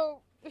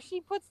 So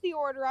she puts the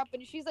order up,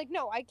 and she's like,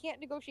 no, I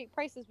can't negotiate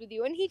prices with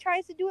you. And he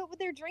tries to do it with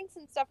their drinks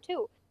and stuff,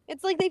 too.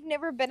 It's like they've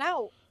never been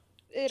out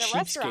at a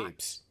restaurant.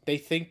 Cheapskates. They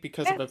think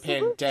because of a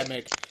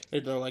pandemic,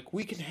 they're like,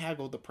 we can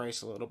haggle the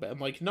price a little bit. I'm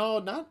like, no,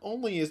 not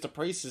only is the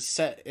price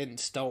set in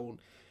stone,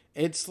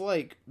 it's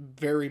like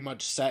very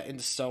much set in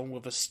stone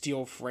with a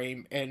steel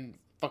frame and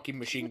fucking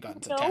machine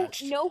guns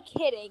attached. No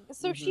kidding.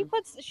 So she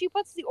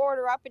puts the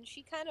order up, and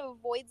she kind of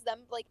avoids them.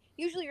 Like,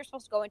 usually you're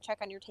supposed to go and check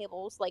on your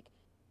tables like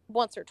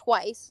once or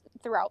twice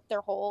throughout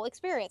their whole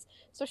experience.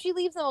 So she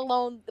leaves them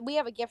alone. We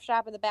have a gift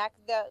shop in the back.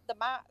 The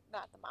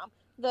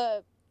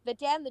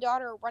dad and the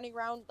daughter are running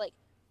around like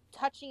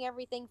touching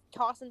everything,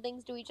 tossing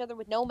things to each other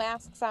with no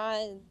masks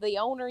on. The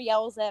owner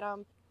yells at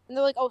them, and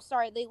they're like, "Oh,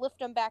 sorry." They lift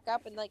them back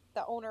up, and like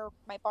the owner,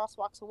 my boss,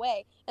 walks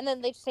away, and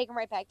then they just take them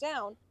right back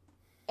down,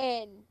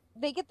 and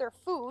they get their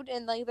food,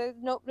 and like there's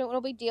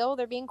no big deal.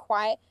 They're being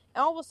quiet,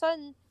 and all of a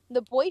sudden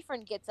the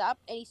boyfriend gets up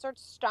and he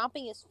starts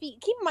stomping his feet.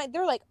 Keep in mind,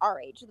 they're like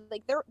our age,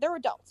 like they're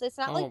adults. It's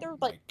not like they're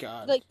like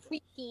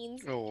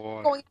preteens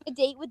going on a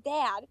date with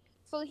dad.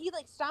 So he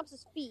like stomps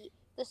his feet.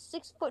 The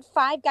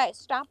 6'5" guy is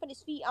stomping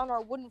his feet on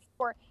our wooden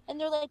floor, and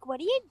they're like,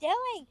 "What are you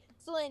doing?"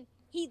 So then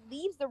he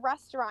leaves the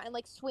restaurant and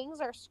like swings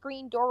our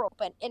screen door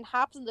open and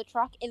hops in the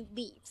truck and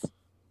leaves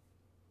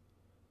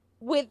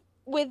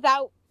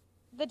without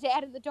the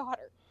dad and the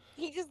daughter.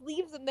 He just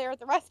leaves them there at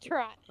the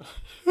restaurant.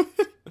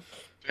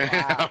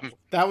 Wow.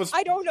 That was.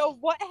 I don't know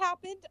what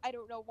happened. I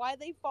don't know why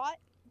they fought,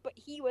 but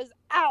he was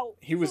out.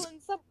 He was so then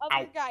some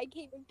other guy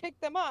came and picked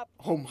them up.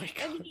 Oh my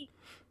god.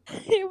 And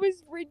It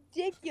was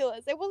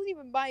ridiculous. It wasn't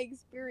even my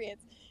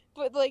experience.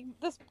 But like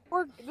this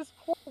poor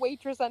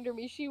waitress under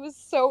me, she was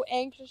so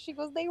anxious. She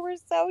goes, "They were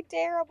so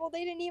terrible.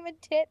 They didn't even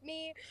tip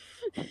me."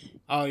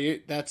 Oh,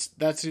 that's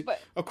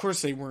But of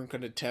course they weren't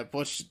going to tip.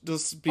 Let's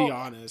be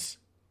honest.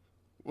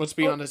 Let's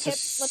be honest. Tip,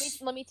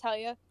 let me tell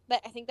you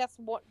that I think that's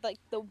what like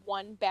the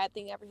one bad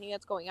thing, everything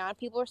that's going on.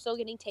 People are still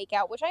getting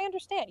takeout, which I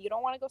understand. You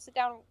don't want to go sit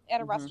down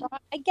at a restaurant.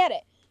 I get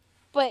it,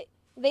 but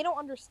they don't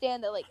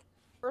understand that like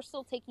we're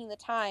still taking the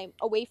time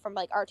away from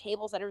like our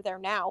tables that are there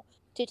now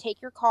to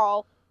take your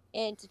call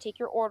and to take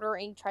your order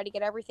and try to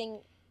get everything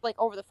like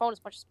over the phone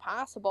as much as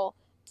possible.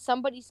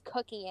 Somebody's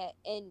cooking it,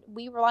 and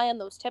we rely on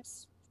those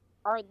tips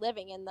our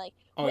living. And like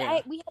we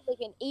had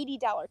like an $80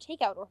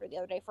 takeout order the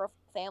other day for a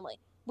family.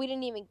 We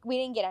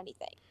didn't get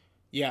anything.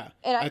 Yeah,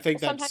 and I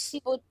think sometimes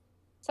people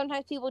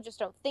just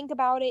don't think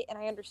about it, and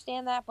I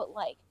understand that, but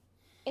like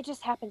it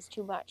just happens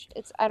too much.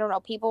 I don't know.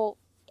 People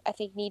I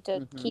think need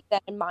to keep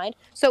that in mind.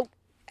 So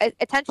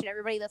attention,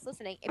 everybody that's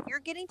listening. If you're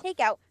getting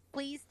takeout,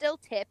 please still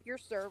tip your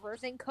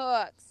servers and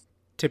cooks.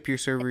 Tip your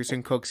servers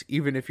and cooks,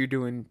 even if you're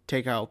doing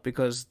takeout,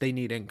 because they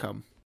need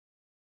income.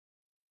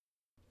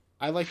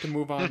 I like to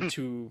move on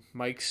to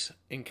Mike's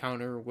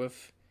encounter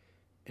with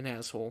an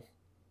asshole.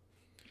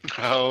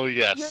 Oh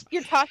yes.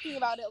 You're talking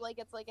about it like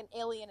it's like an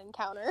alien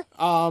encounter.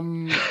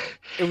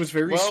 It was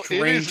very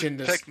strange in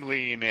this.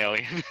 Technically an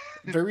alien.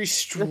 Very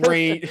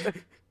strange.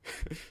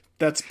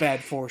 That's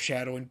bad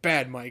foreshadowing.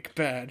 Bad, Mike.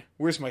 Bad.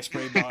 Where's my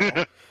spray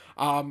bottle?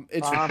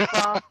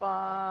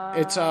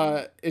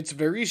 It's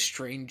very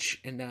strange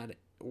in that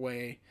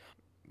way.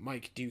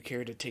 Mike, do you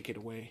care to take it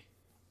away?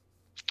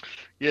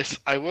 Yes,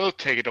 I will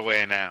take it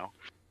away now.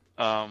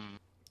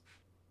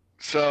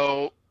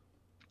 So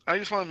I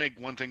just want to make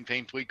one thing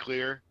painfully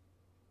clear.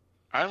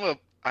 I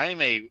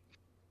am a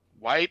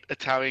white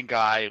Italian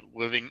guy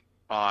living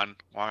on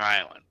Long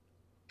Island.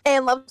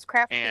 And loves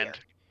craft beer.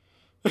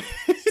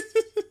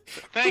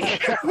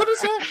 Thank you. What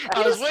is that?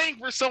 I was waiting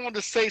for someone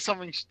to say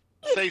something.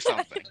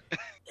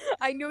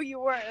 I knew you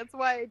were. That's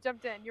why I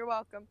jumped in. You're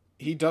welcome.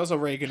 He does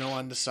oregano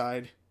on the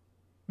side.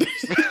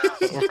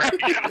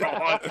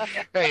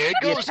 Hey, it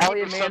goes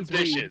good for some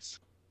dishes.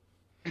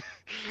 Okay,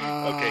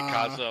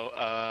 Kazo.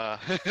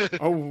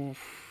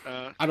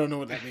 I don't know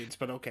what that means,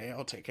 but okay,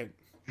 I'll take it.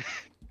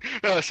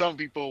 Some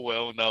people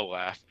will, no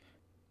laugh.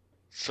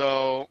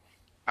 So,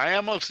 I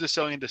am of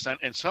Sicilian descent,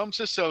 and some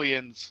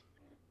Sicilians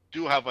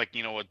do have like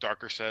a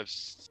darker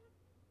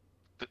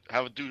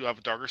have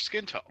a darker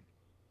skin tone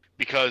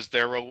because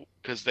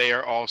they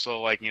are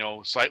also like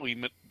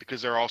slightly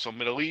because they're also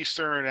Middle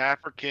Eastern,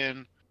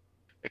 African,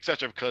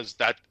 etc. Because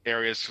that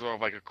area is sort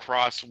of like a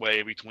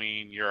crossway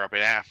between Europe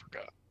and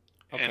Africa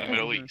and the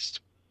Middle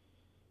East.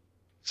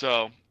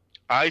 So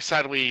I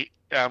sadly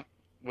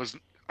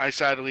wasn't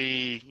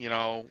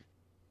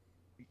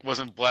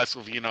blessed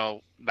with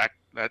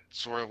that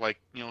sort of like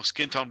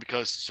skin tone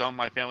because some of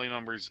my family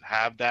members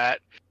have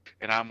that,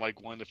 and I'm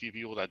like one of the few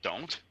people that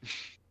don't.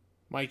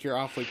 Mike, you're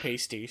awfully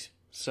pasty,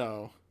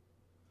 so.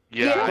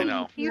 Yeah, I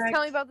know. He was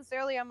telling me about this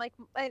earlier. I'm like,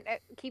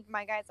 keep in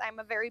mind, guys, I'm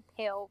a very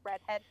pale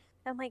redhead.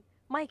 I'm like,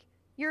 Mike,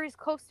 you're as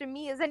close to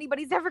me as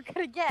anybody's ever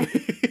gonna get.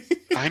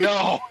 I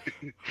know.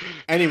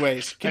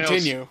 Anyways,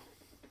 continue.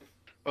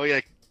 Oh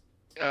yeah,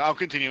 I'll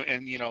continue.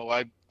 And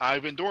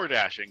I've been door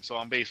dashing, so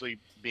I'm basically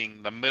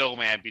being the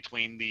middleman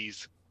between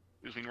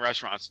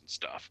restaurants and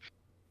stuff.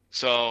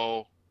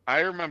 So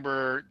I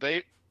remember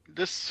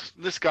this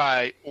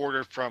guy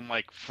ordered from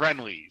like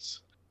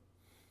Friendly's.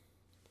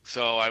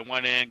 So I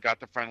went in, got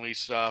the Friendly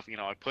stuff.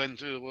 I put it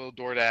into a little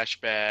DoorDash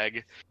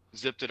bag,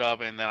 zipped it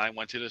up, and then I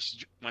went to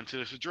this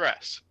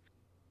address.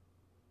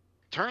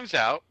 Turns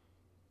out,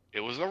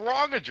 it was the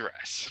wrong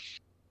address.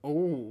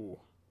 Oh.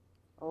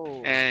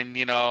 And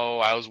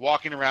I was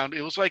walking around.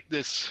 It was like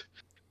this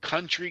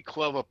country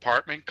club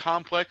apartment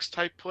complex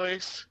type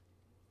place,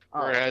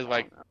 where it has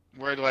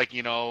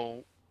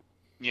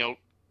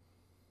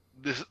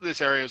this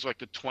area is like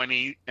the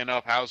 20 and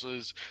up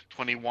houses,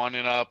 21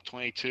 and up,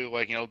 22,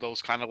 those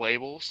kind of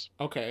labels.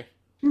 Okay.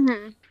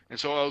 Mm-hmm. And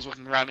so I was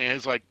looking around, and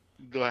it's like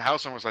the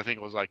house number I think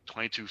it was like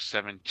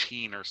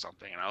 2217 or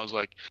something. And I was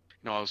like,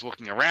 I was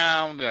looking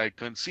around, and I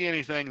couldn't see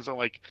anything. So I'm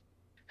like,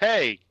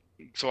 hey.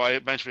 So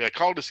I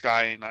called this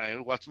guy, and I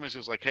left him a message.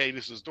 Was like, hey,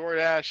 this is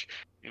DoorDash.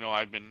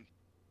 I've been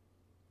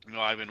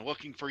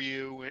looking for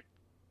you,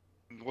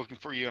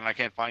 and I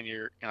can't find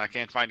your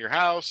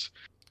house.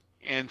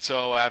 And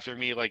so after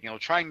me,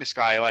 trying this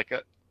guy, like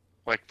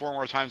 4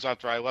 more times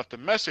after I left the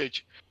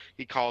message,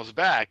 he calls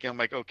back. And I'm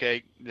like,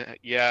 okay,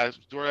 yeah,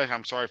 DoorDash,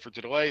 I'm sorry for the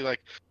delay.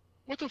 Like,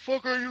 what the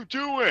fuck are you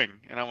doing?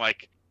 And I'm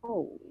like,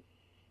 Oh.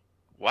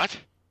 What?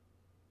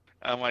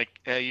 I'm like,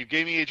 hey, you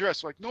gave me the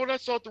address. I'm like, no,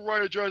 that's not the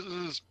right address.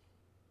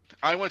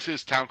 I went to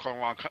this town called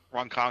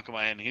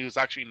Ronkonkoma, and he was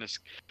actually in this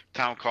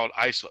town called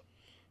Islip.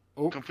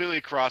 Oh. Completely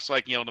across,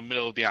 the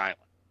middle of the island.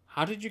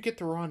 How did you get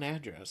the wrong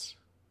address?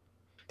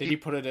 Did he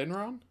put it in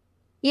wrong?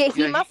 Yeah,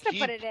 he must have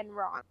put it in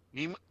wrong.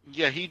 He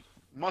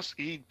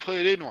put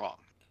it in wrong.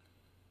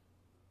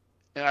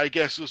 And I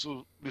guess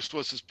this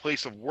was his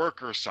place of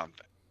work or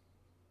something.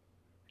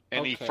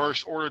 and he Okay.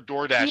 first ordered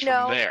DoorDash You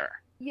know- from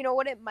there. You know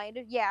what it might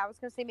have? Yeah, I was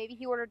gonna say maybe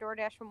he ordered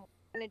DoorDash from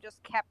and it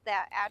just kept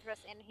that address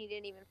and he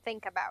didn't even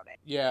think about it.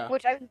 Yeah,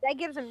 That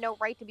gives him no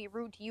right to be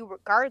rude to you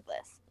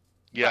regardless.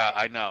 Yeah,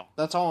 Right. I know.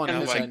 that's all on And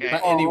his like- end.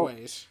 and- But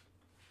anyways,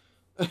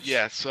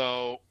 Yeah,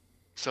 so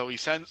he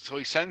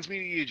sends me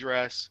the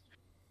address.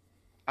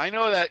 I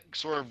know that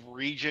sort of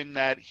region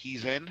that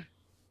he's in,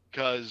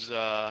 because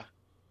that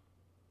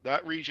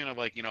region of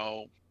like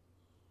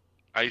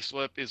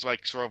Islip is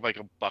like sort of like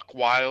a Buck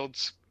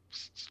Wilds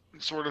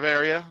sort of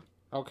area.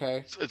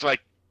 okay, It's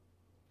like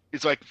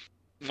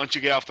once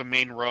you get off the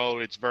main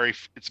road, it's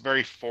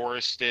very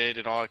forested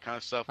and all that kind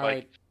of stuff. all like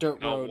right, dirt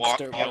you know, roads,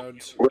 dirt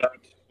roads.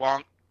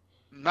 long,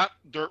 not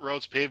dirt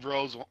roads, paved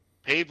roads,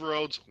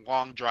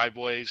 long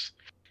driveways.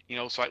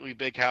 Slightly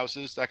big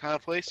houses, that kind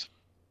of place.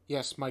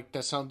 Yes, Mike,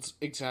 that sounds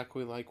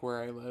exactly like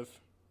where I live.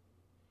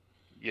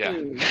 Yeah.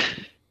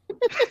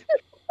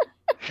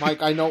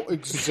 Mike, I know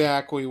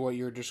exactly what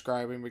you're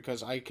describing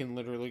because I can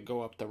literally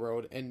go up the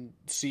road and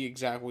see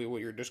exactly what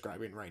you're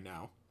describing right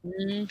now.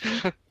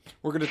 Mhm.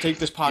 We're gonna take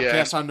this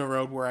podcast on the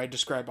road where I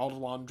describe all the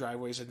long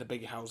driveways and the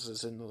big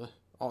houses in the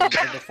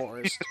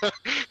forest.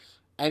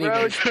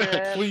 Anyways,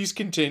 trip. please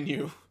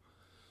continue.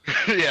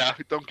 Yeah,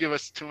 don't give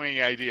us too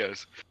many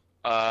ideas.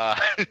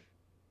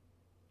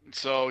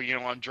 So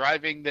I'm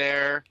driving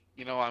there.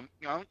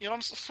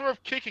 I'm sort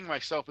of kicking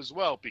myself as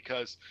well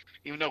because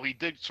even though he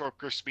did sort of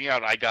curse me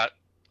out, I got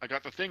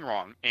the thing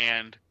wrong,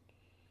 and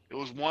it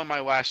was one of my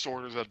last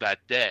orders of that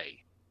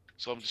day.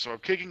 So I'm just sort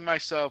of kicking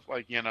myself,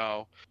 like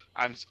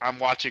I'm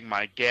watching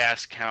my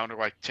gas counter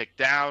like tick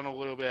down a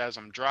little bit as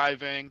I'm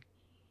driving,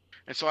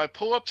 and so I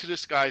pull up to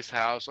this guy's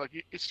house.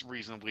 Like it's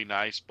reasonably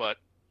nice, but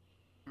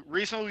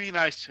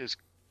his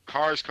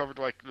car is covered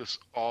like this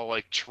all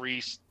like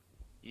trees,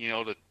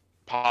 the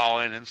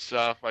pollen and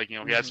stuff. Like he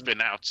hasn't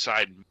been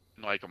outside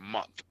in like a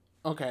month.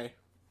 Okay.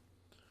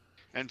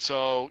 And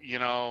so,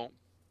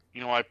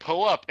 I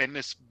pull up and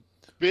this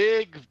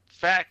big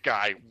fat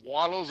guy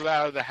waddles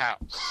out of the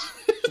house.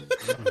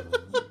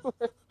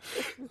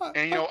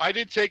 And I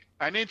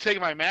didn't take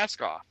my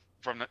mask off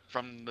from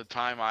the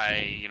time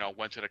I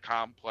went to the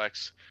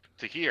complex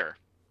to here.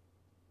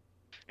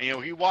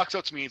 And he walks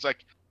up to me. He's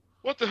like,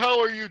 "What the hell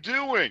are you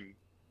doing?"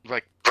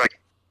 Like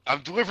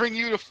I'm delivering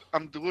you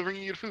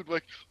the food.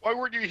 Like, why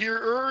weren't you here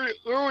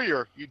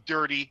earlier? You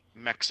dirty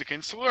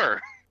Mexican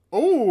slur.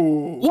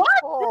 Oh. What?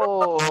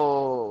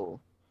 Oh.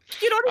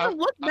 You don't even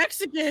I- look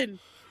Mexican.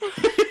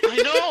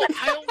 I know.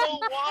 I don't know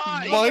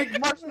why. Mike,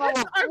 Marshmallow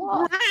You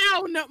are fluff.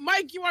 brown,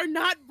 Mike. You are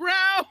not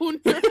brown.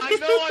 I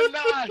know I'm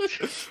not.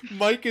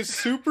 Mike is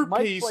super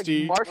Mike's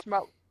pasty. like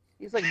marshmallow.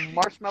 He's like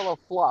marshmallow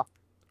fluff.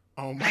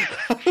 Oh my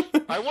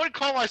god. I wouldn't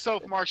call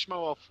myself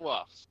Marshmallow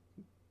Fluff.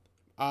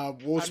 We'll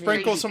mean,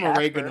 sprinkle maybe some Casper.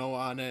 oregano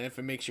on it if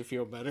it makes you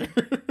feel better.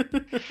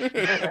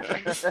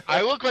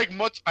 I look like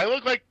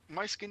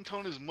my skin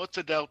tone is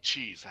mozzarella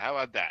cheese. How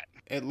about that?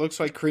 It looks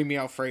like creamy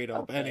Alfredo,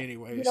 Okay. but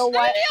anyways. You know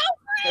what?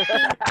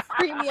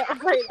 Creamy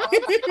Alfredo.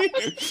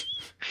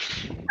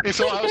 And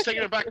so I was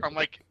taking it back. I'm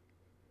like,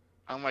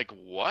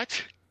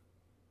 what?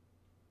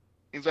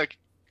 He's like,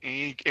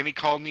 and he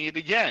called me it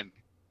again.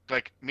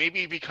 Like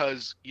maybe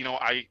because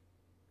I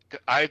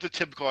have the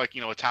typical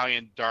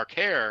Italian dark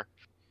hair,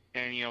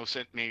 and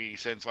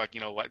since like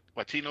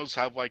Latinos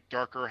have like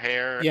darker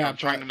hair. Yeah, I'm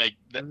trying but- to make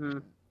that.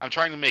 Mhm. I'm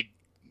trying to make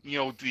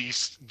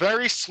these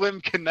very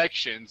slim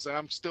connections, and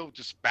I'm still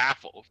just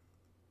baffled.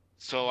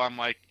 So I'm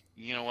like,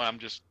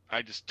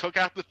 I just took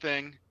out the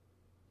thing,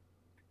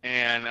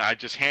 and I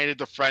just handed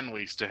the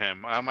friendlies to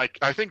him. I'm like,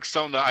 I think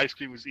some of the ice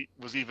cream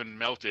was even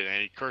melted,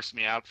 and he cursed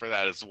me out for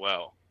that as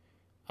well.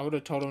 I would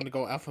have told him to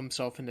go F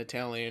himself in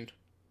Italian.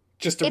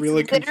 Just to It's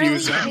really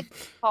confuse literally him.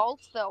 Fault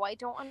though. I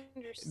don't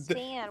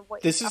understand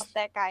what this is is- up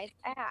that guy's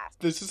ass.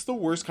 This is the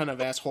worst kind of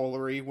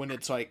assholery when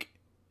it's like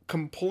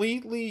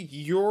completely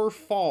your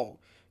fault.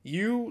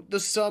 You,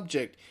 the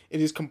subject, it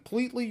is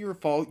completely your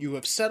fault. You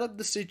have set up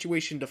the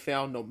situation to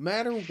fail no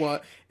matter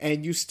what,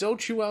 and you still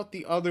chew out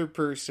the other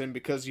person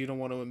because you don't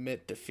want to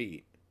admit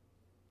defeat.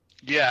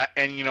 Yeah,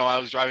 and I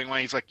was driving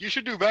away. He's like, "You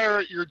should do better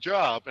at your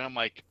job," and I'm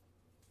like,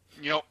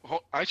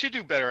 I should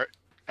do better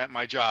at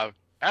my job.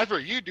 After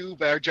you do a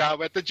better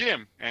job at the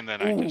gym, and then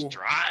I just Ooh.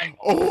 drive.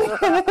 Oh!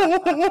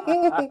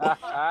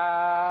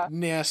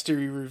 Nasty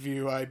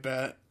review, I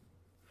bet.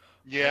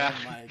 Yeah.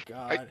 Oh my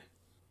god.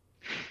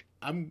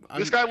 I'm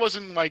This guy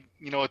wasn't like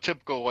a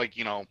typical like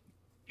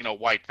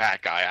white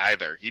fat guy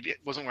either.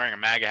 Wasn't wearing a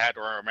MAGA hat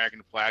or an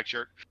American flag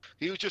shirt.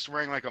 He was just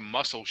wearing like a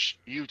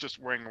he was just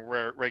wearing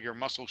a regular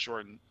muscle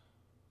shirt and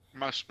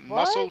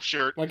muscle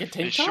shirt like a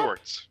tank and top.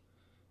 shorts.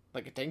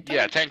 Like a tank top.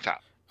 Yeah, tank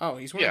top. Oh,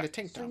 he's wearing Yeah. a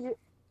tank top. So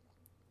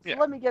Yeah.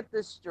 let me get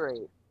this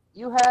straight.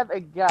 You have a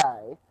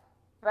guy,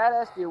 fat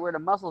ass dude, wearing a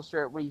muscle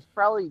shirt when he's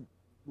probably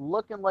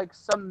looking like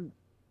some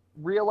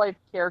real life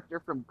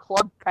character from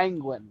Club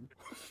Penguin.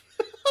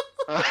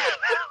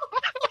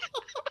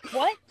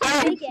 What?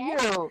 Thank Big you.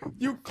 ass?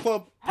 You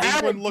club How to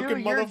penguin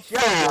looking do your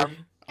motherfucker. job.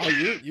 Oh,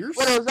 you're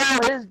But it was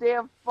all his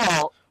damn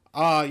fault.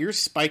 you're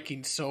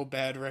spiking so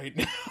bad right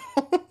now.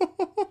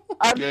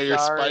 I'm Yeah, you're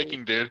sorry.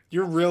 spiking, dude.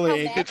 You're really So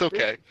angry. bad. It's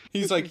okay.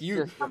 He's like,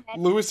 you. Just-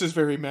 Lewis is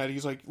very mad.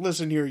 He's like,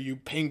 listen here, you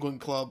Penguin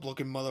Club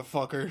looking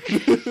motherfucker.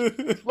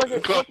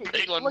 Club look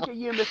Penguin. at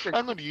you, Mr.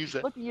 I'm gonna use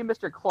that. Look at you,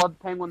 Mr. Club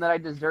Penguin, that I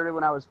deserted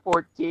when I was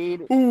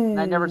 14, Ooh. and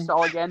I never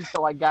saw again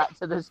until I got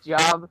to this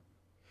job.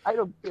 I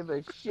don't give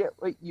a shit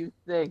what you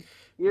think.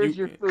 Here's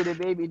You- your food, and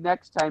maybe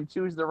next time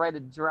choose the right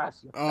address.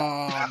 You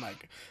Oh my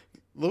god.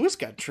 Lewis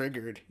got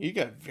triggered. He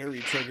got very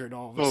triggered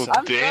all of a Oh, sudden.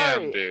 I'm damn,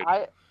 sorry. dude.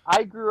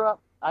 I grew up.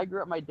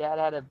 My dad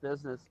had a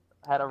business,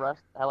 had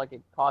like a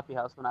coffee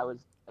house when I was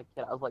a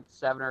kid. I was like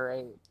 7 or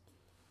 8.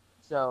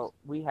 So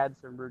we had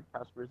some rude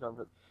customers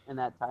over in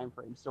that time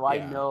frame. So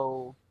Yeah.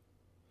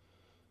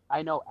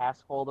 I know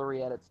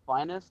assholery at its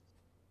finest,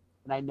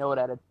 and I know it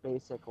at its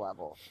basic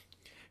level.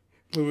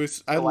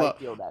 Lewis, I So love.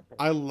 feel that pain.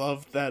 I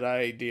love that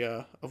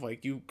idea of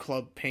like you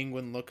Club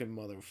Penguin looking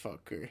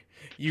motherfucker.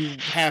 You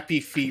Happy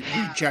Feet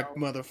reject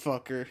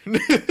motherfucker.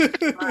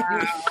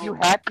 You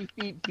happy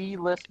feet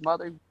B-list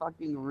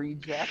motherfucking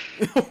reject.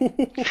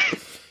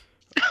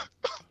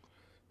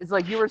 It's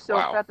like you were so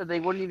Wow. fat that they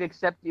wouldn't even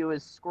accept you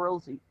as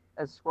squirrels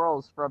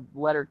from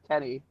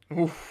Letterkenny.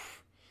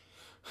 Oof.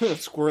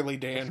 Squirrely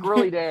Dan.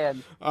 Squirrely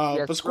Dan.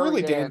 Yeah, but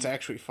Squirrely Squirrely Dan's Dan.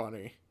 actually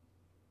funny.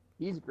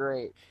 He's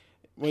great.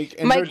 Like,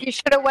 and Mike, you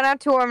should have went out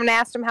to him and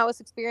asked him how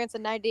his experience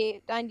in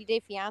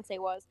 90-day fiance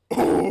was.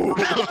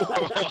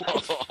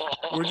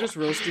 We're just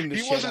roasting the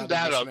He shit wasn't out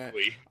that of this man.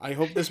 ugly. I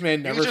hope this man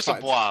He never was just a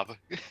finds... blob.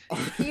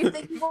 Do you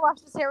think he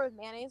washed his hair with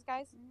mayonnaise,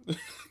 guys?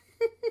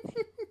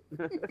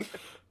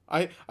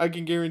 I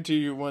can guarantee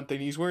you one thing.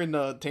 He's wearing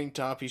the tank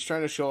top. He's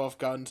trying to show off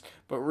guns,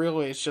 but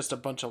really it's just a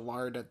bunch of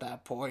lard at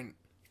that point.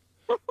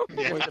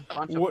 Yeah. With a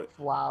bunch What- of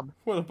flob.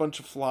 What a bunch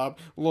of flob.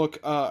 Look,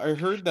 I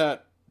heard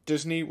that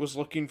Disney was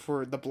looking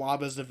for the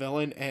Blob as the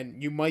villain,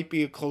 and you might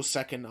be a close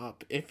second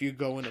up if you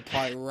go and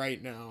apply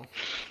right now.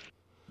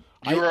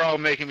 You were all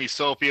making me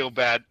so feel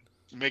bad,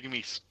 making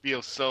me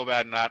feel so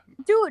bad not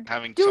Dude,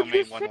 having Dude, so you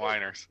many shouldn't-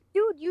 one-liners.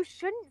 dude, you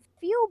shouldn't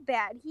feel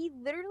bad. He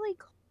literally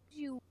called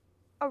you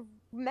a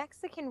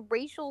Mexican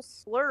racial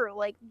slur.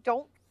 Like,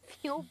 don't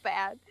feel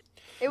bad.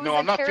 It was No, a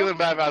I'm not feeling terrible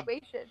bad about-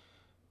 situation.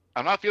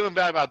 I'm not feeling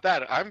bad about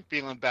that. I'm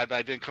feeling bad that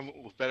I didn't come up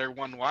with better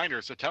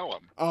one-liners to tell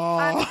him.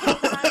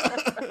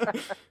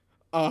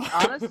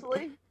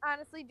 Honestly,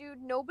 Honestly,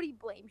 dude, nobody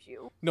blames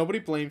you. nobody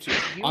blames you.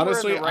 you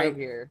Honestly, were in the right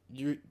here.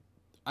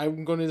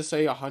 I'm going to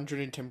say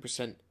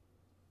 110%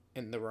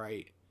 in the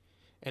right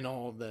in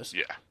all of this.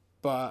 Yeah.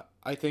 But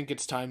I think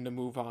it's time to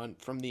move on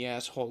from the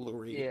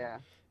assholery. Yeah.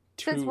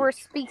 To, Since we're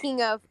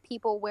speaking of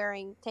people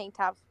wearing tank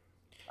tops.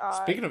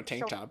 Speaking of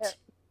tank showing tops.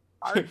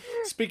 their art.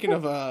 Speaking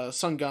of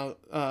sun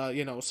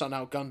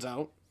out, guns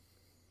out.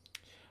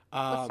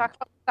 Let's talk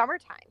about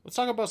summertime. Let's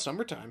talk about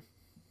summertime.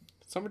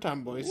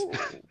 Summertime, boys Ooh.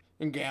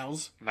 and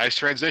gals. Nice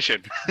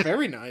transition.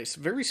 Very nice,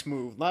 very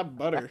smooth, like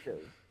butter,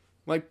 Actually.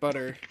 like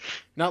butter,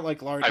 not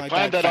like lard. I like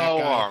planned that fat all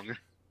guy. along.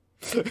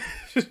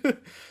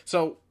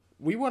 So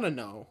we want to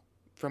know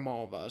from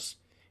all of us: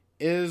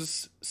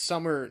 is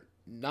summer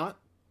not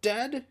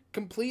dead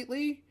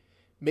completely?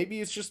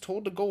 Maybe it's just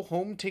told to go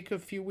home, take a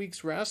few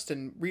weeks rest,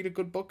 and read a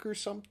good book or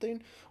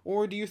something?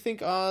 Or do you think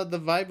the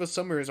vibe of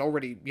summer is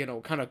already,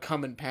 kind of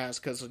come and pass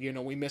because,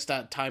 we missed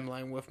that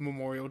timeline with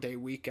Memorial Day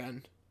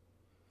weekend?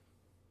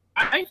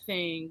 I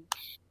think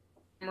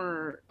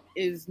summer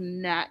is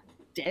not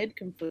dead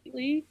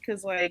completely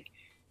because,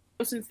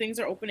 since things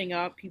are opening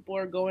up, people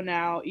are going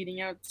out, eating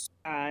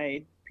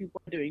outside,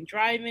 people are doing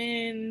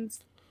drive-ins,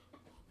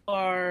 people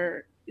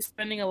are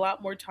spending a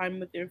lot more time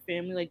with their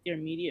family, like their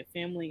immediate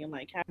family, and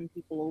having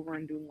people over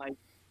and doing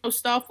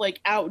stuff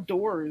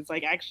outdoors,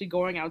 actually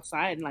going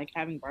outside and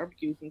having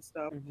barbecues and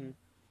stuff. Mm-hmm.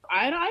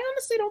 I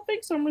honestly don't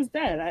think summer's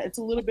dead. It's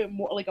a little bit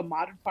more like a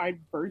modified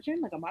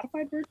version,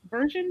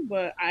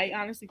 but I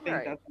honestly think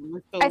Right. that's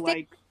still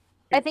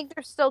I think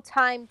there's still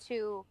time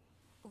to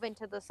move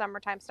into the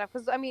summertime stuff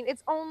because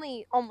it's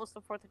only almost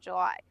the 4th of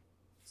July,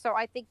 so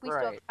I think we still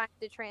have Right. time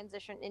to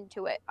transition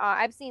into it.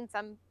 I've seen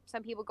some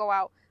people go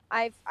out.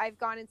 I've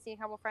gone and seen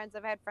a couple friends.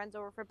 I've had friends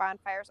over for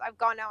bonfires. I've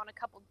gone out on a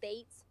couple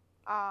dates.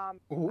 I've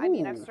Ooh.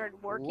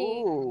 started working.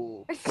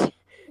 Ooh.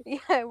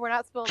 Yeah, we're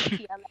not spilling the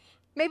tea on that.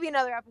 Maybe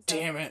another episode.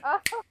 Damn it.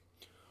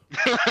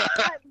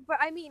 But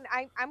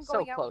I'm So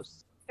going out,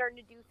 close. starting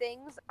to do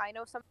things. I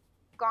know some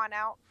have gone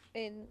out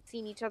and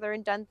seen each other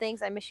and done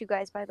things. I miss you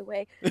guys, by the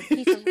way.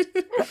 Peace and-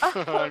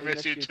 I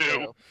miss you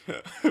too.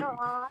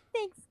 Aw,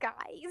 thanks,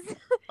 guys.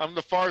 I'm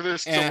the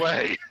farthest Eh.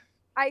 away.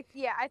 I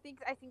think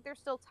there's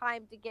still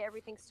time to get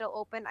everything still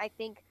open. I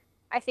think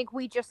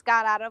we just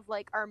got out of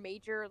our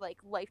major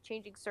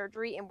life-changing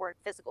surgery and we're in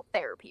physical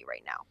therapy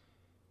right now.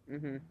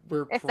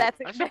 Mm-hmm. If that's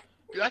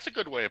That's a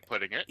good way of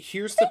putting it.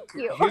 Here's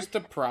you. the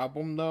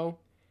problem though,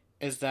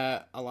 is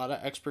that a lot of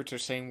experts are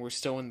saying we're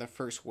still in the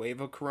first wave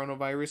of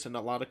coronavirus, and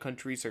a lot of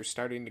countries are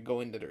starting to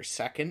go into their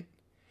second.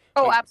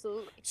 Oh, like-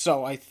 absolutely.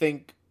 So I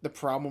think the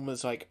problem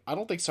is I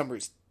don't think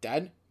summer's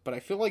dead, but I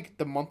feel like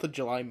the month of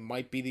July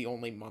might be the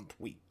only month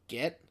we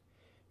get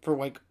for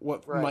what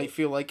Right. might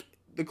feel like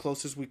the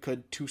closest we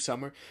could to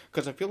summer,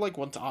 because I feel like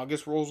once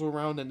August rolls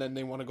around and then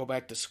they want to go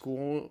back to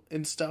school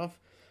and stuff,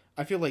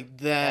 I feel like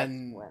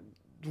then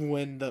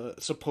when the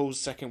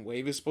supposed second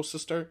wave is supposed to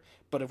start.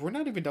 But if we're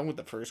not even done with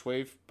the first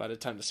wave by the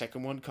time the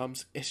second one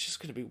comes, it's just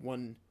going to be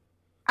one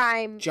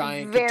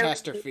giant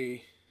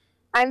catastrophe.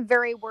 I'm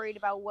very worried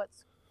about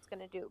what's going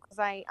to do, because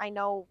I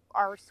know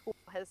our school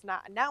has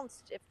not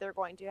announced if they're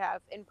going to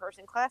have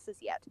in-person classes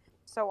yet.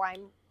 So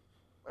I'm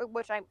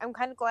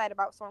kind of glad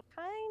about. So I'm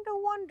kind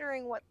of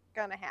wondering what's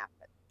going to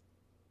happen.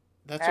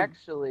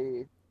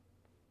 Actually,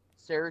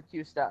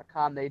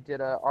 Syracuse.com, they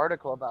did an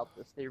article about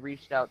this. They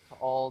reached out to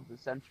all the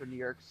Central New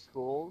York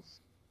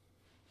schools.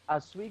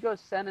 Oswego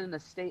sent in a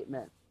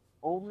statement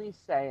only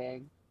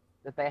saying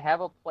that they have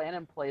a plan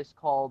in place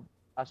called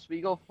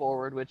Oswego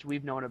Forward, which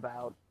we've known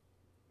about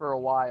for a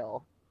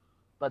while,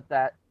 but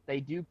that they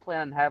do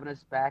plan on having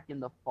us back in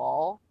the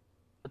fall,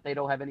 but they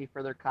don't have any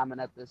further comment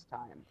at this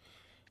time.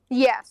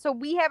 Yeah, so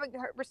we haven't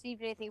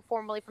received anything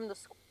formally from the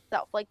school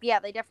itself. Like, yeah,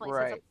 they definitely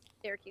said something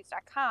on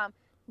Syracuse.com,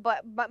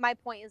 but my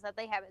point is that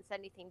they haven't said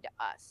anything to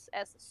us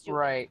as a student.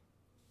 Right.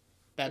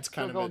 That's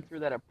kind of going through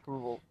that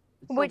approval.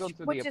 Which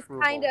is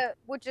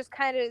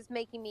kind of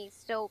making me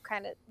still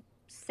kind of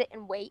sit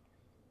and wait.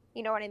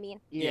 You know what I mean?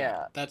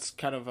 Yeah. That's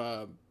kind of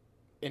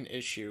an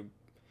issue,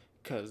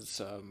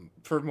 because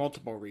for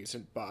multiple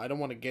reasons, but I don't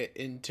want to get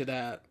into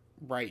that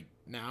right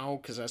now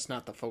because that's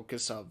not the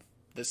focus of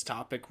this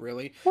topic,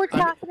 really. We're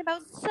talking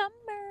about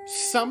summer.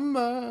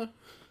 Summer.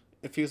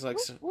 It feels like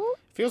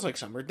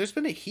summer. There's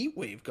been a heat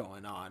wave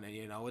going on,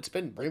 and it's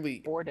been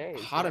really 4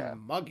 days, hot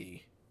and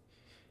muggy.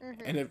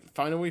 Mm-hmm. And it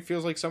finally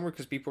feels like summer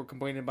because people are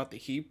complaining about the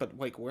heat, but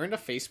like wearing a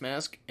face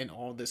mask and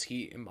all this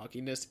heat and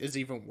mugginess is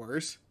even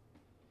worse.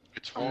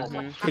 It's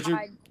horrible.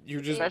 Because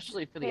you're just,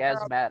 especially for the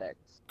asthmatics.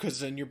 Because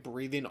then you're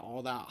breathing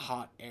all that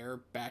hot air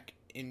back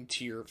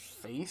into your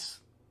face,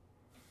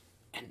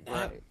 and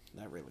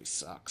that really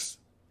sucks.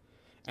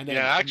 And then,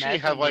 I actually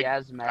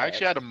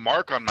had a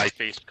mark on my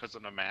face because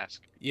of the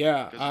mask.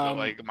 Yeah,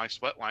 because of my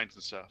sweat lines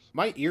and stuff.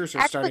 My ears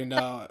are starting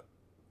to.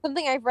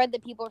 Something I've read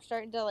that people are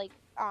starting to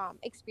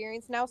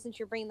experience now, since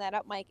you're bringing that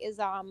up, Mike, is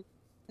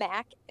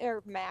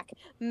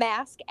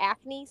mask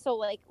acne. So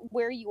like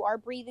where you are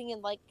breathing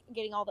and like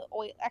getting all the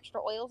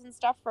extra oils and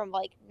stuff from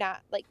like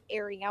not like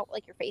airing out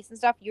like your face and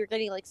stuff, you're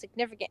getting like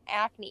significant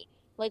acne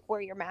like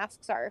where your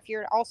masks are if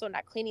you're also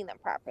not cleaning them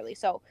properly.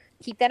 So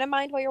keep that in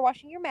mind while you're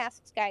washing your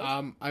masks, guys.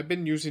 I've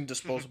been using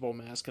disposable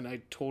masks, and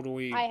I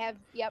have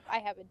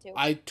it too.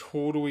 I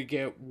totally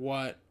get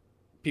what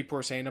people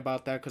are saying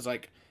about that, because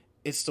like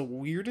it's the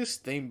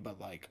weirdest thing, but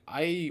like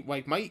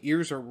my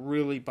ears are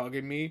really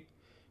bugging me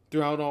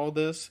throughout all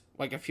this.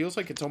 Like it feels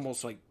like it's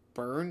almost like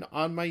burn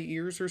on my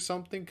ears or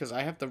something, because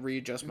I have to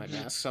readjust my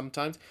mask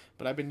sometimes.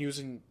 But I've been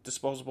using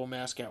disposable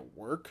mask at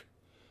work,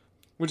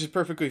 which is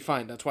perfectly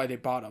fine. That's why they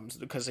bought them,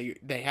 because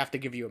they have to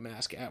give you a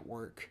mask at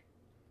work.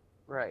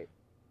 Right.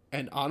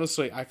 And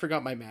honestly, I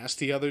forgot my mask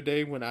the other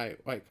day when I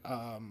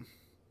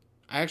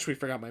actually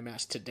forgot my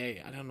mask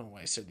today. I don't know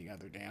why I said the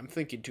other day. I'm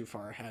thinking too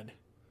far ahead.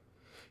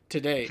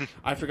 Today,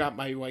 I forgot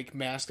my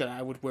mask that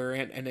I would wear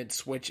and then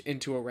switch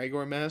into a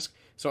regular mask.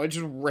 So I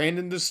just ran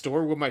in the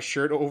store with my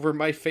shirt over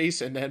my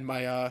face, and then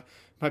my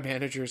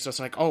manager's just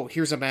like, "Oh,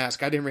 here's a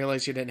mask. I didn't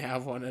realize you didn't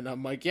have one." And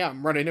I'm like, "Yeah,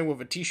 I'm running in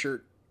with a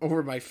t-shirt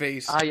over my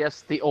face." Ah,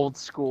 yes, the old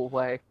school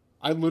way.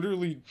 I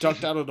literally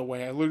ducked out of the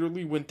way. I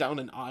literally went down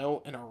an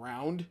aisle and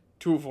around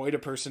to avoid a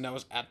person that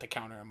was at the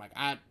counter. I'm like,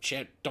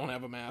 shit, don't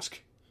have a mask.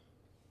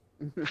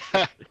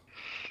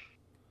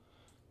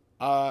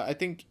 I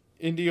think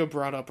India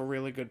brought up a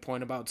really good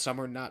point about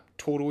summer not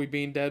totally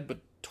being dead, but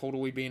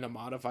totally being a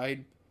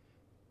modified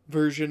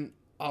version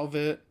of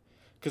it.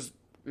 Because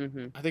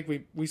I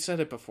think we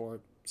said it before.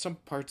 Some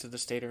parts of the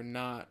state are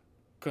not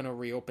going to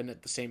reopen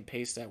at the same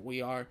pace that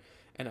we are.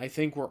 And I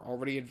think we're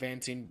already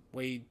advancing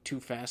way too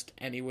fast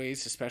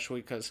anyways,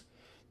 especially because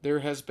there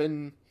has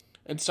been,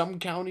 in some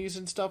counties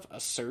and stuff, a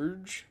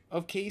surge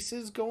of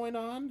cases going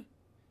on.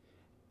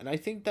 And I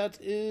think that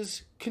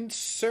is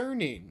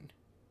concerning.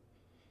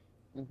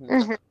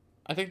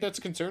 I think that's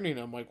concerning.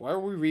 I'm like, why are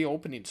we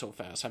reopening so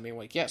fast? I mean,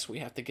 like, yes, we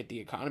have to get the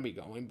economy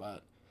going,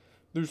 but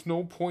there's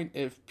no point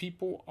if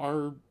people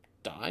are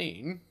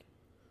dying.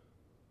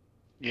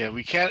 Yeah,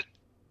 we can't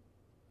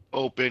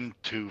open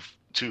too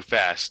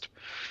fast.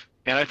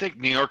 And I think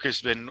New York has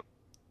been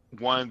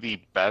one of the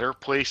better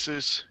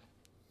places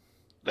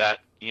that,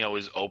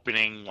 is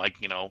opening,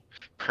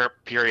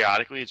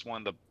 periodically. It's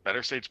one of the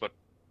better states, but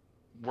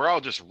we're all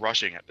just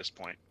rushing at this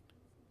point.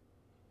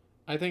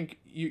 I think,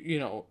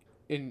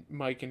 in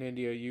Mike and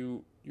India,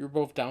 you're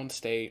both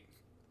downstate,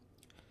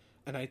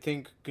 and I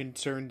think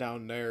concern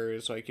down there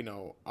is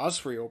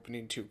us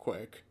reopening too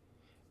quick,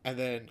 and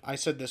then I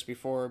said this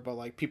before,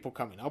 but people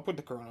coming up with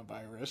the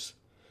coronavirus,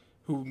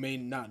 who may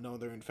not know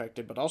they're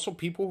infected, but also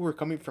people who are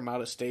coming from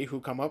out of state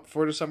who come up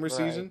for the summer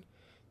season,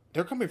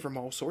 they're coming from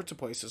all sorts of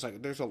places.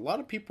 Like there's a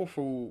lot of people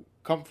who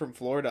come from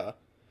Florida,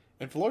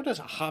 and Florida's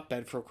a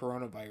hotbed for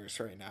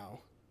coronavirus right now.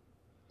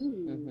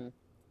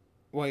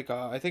 like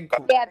I think,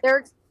 Yeah, they're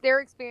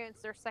experiencing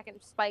their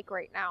second spike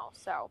right now.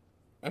 So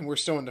and we're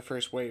still in the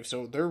first wave,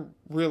 so they're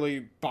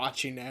really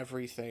botching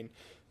everything.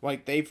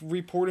 Like they've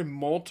reported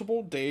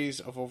multiple days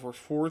of over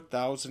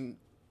 4,000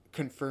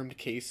 confirmed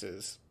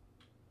cases.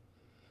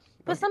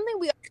 but something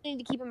we also need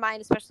to keep in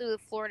mind, especially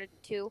with Florida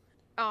too.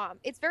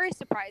 It's very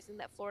surprising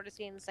that Florida's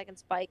getting the second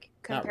spike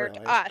Not compared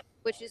really. to us,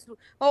 which is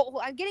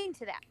I'm getting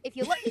to that. If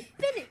you let me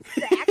finish,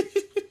 Zach.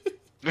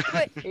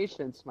 But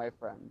Patience, my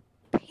friend.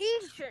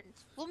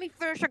 patience. Let me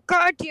finish a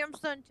goddamn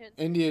sentence.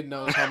 India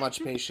knows how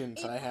much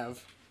patience I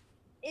have.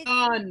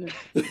 Done.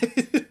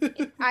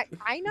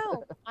 I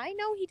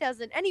know he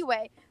doesn't.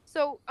 Anyway,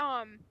 so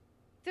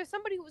there's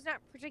somebody who was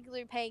not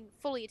particularly paying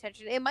fully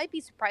attention. It might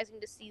be surprising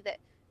to see that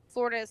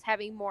Florida is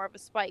having more of a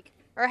spike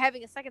or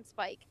having a second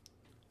spike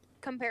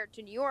compared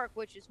to New York,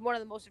 which is one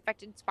of the most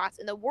affected spots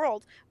in the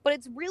world. But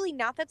it's really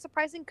not that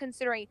surprising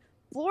considering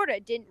Florida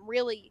didn't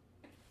really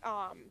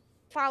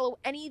follow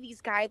any of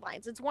these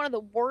guidelines. It's one of the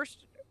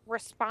worst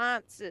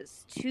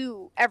responses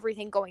to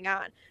everything going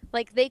on.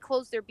 Like they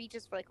closed their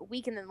beaches for like a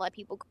week and then let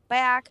people go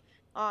back.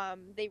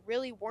 They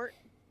really weren't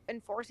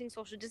enforcing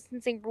social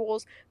distancing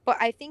rules, but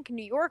I think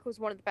New York was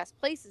one of the best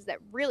places that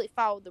really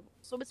followed the rules.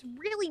 So it's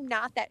really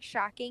not that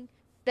shocking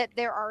that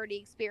they're already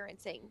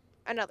experiencing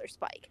another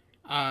spike.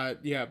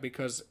 Yeah,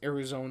 because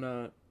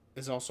Arizona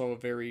is also a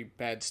very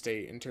bad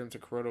state in terms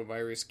of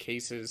coronavirus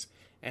cases,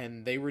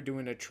 and they were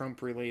doing a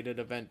Trump-related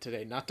event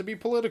today. Not to be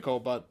political,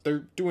 but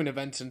they're doing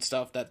events and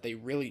stuff that they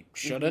really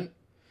shouldn't.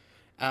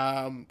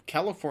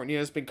 California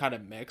has been kind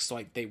of mixed.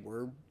 Like, they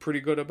were pretty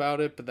good about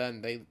it, but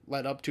then they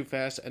let up too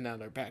fast, and now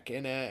they're back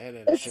in it,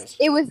 and it's just...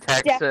 It was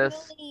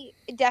Texas.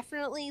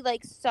 definitely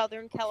like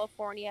Southern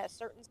California.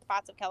 Certain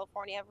spots of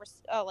California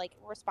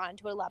responded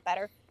to it a lot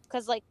better.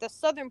 Because like the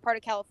southern part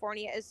of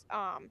California is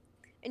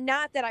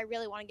not that I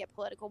really want to get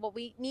political, but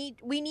we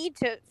need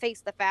to face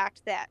the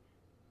fact that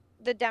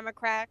the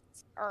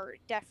Democrats are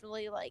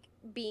definitely like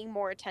being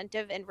more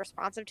attentive and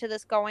responsive to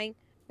this going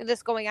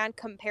on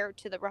compared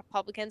to the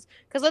Republicans.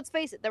 Because let's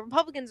face it, the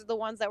Republicans are the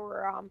ones that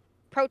were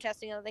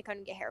protesting that they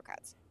couldn't get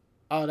haircuts.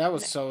 Oh, that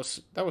was so...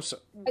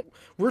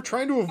 We're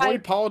trying to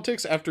avoid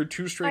politics after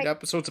 2 straight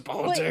episodes of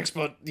politics,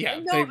 but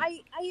yeah. No, I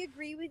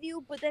agree with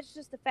you, but that's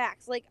just the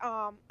facts. Like,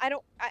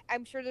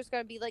 I'm sure there's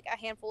going to be, like, a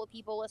handful of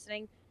people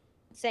listening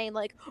saying,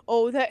 like,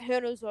 oh, that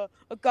Hannah's a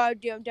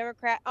goddamn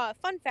Democrat.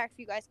 Fun fact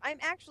for you guys, I'm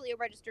actually a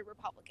registered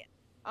Republican.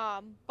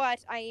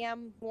 But I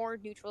am more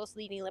neutralist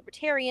leaning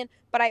libertarian,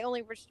 but I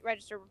only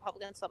registered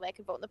Republican so that I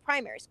can vote in the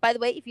primaries. By the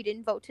way, if you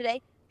didn't vote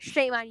today,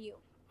 shame on you.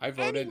 I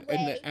voted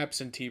in the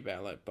absentee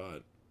ballot,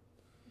 but...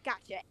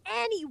 Gotcha.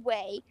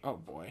 Anyway. Oh,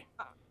 boy.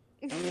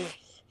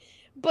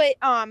 But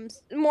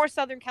more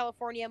Southern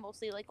California,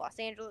 mostly like Los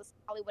Angeles,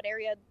 Hollywood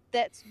area,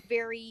 that's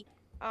very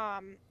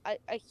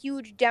a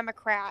huge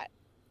Democrat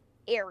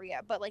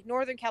area. But like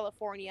Northern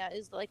California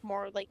is like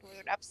more like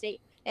northern upstate,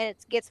 and it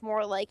gets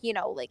more like, you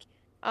know, like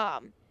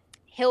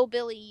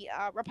hillbilly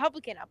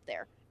Republican up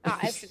there.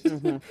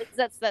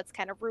 That's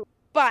kind of rude.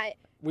 But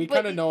we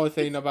kind of know a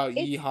thing about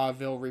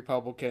Yeehawville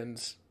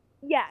Republicans.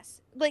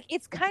 Yes, like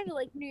it's kind of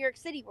like New York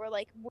City, where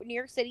like New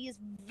York City is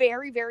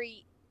very,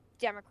 very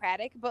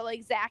Democratic, but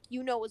like Zach,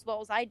 you know as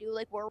well as I do,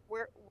 like where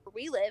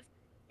we live,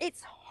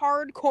 it's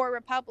hardcore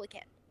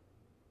Republican.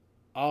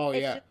 Oh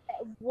it's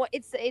yeah,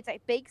 it's a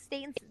big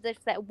state, and there's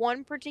that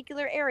one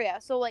particular area.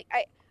 So like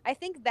I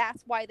think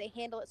that's why they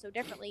handle it so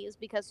differently, is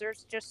because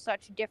there's just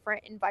such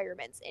different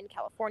environments in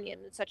California,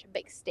 and it's such a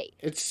big state.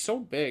 It's so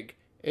big.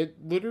 It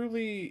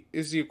literally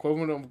is the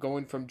equivalent of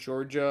going from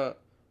Georgia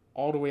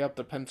all the way up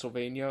to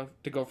Pennsylvania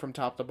to go from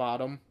top to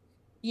bottom.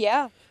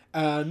 Yeah.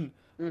 And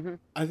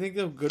I think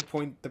a good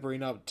point to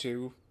bring up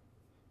too,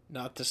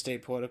 not to stay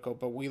political,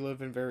 but we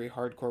live in very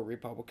hardcore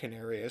Republican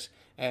areas,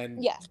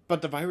 and yes,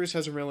 but the virus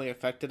hasn't really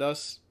affected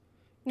us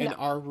in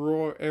our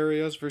rural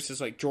areas versus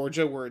like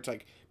Georgia, where it's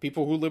like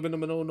people who live in the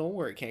middle of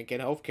nowhere can't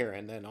get healthcare,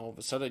 and then all of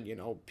a sudden, you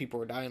know,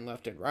 people are dying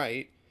left and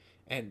right,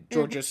 and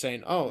Georgia's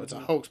saying, "Oh, it's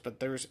a hoax,"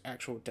 but there's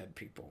actual dead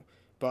people.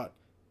 But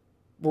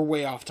we're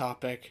way off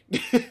topic.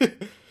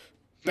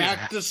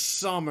 Back to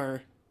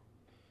summer.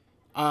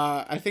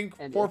 I think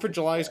 4th of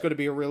July is going to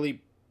be a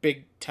really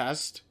big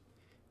test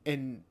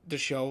in the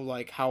show,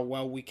 like how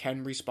well we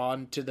can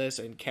respond to this,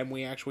 and can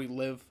we actually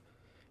live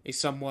a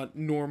somewhat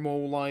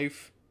normal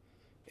life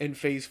in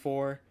Phase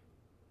 4?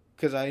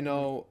 Because I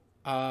know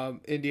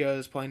India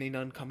is planning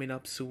on coming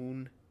up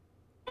soon.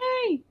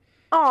 Hey!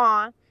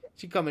 Aw.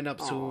 She's coming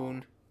up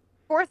soon.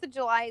 4th of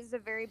July is a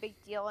very big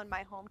deal in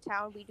my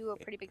hometown. We do a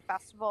pretty big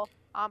festival.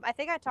 I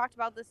think I talked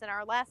about this in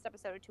our last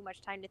episode of Too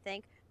Much Time to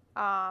Think.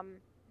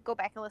 Go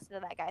back and listen to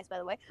that, guys, by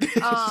the way.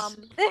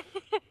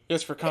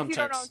 Just for If you don't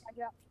know what I'm context. talking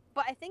about.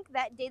 But I think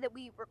that day that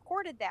we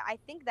recorded that, I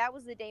think that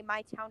was the day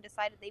my town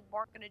decided they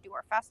weren't going to do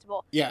our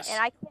festival. Yes.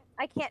 And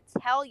I can't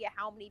tell you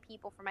how many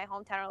people from my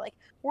hometown are like,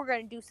 we're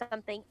going to do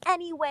something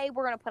anyway.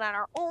 We're going to put on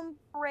our own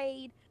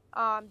parade.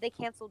 They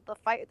canceled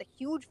the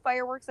huge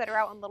fireworks that are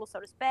out in Little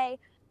Sodas Bay.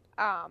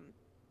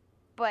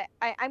 But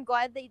I'm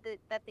glad they did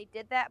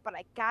that. But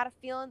I got a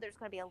feeling there's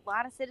going to be a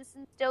lot of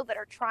citizens still that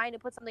are trying to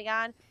put something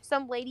on.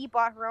 Some lady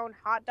bought her own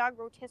hot dog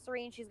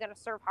rotisserie, and she's going to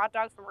serve hot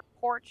dogs from her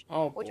porch,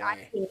 Oh which boy, I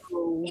think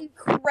is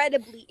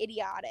incredibly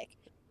idiotic.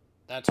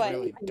 that's But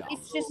really dumb.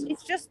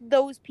 it's just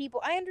those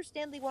people. I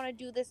understand they want to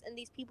do this, and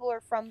these people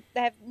are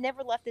that have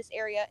never left this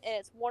area, and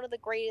it's one of the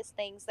greatest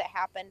things that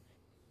happen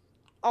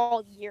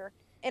all year.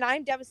 And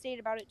I'm devastated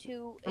about it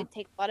too. It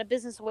takes a lot of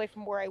business away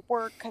from where I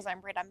work because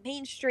I'm right on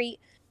Main Street,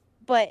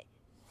 but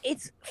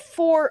it's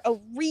for a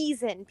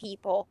reason,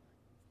 people.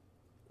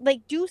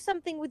 Like, do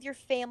something with your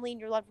family and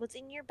your loved ones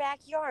in your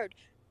backyard.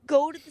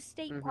 Go to the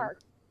state park.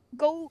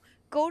 Go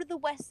to the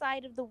west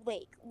side of the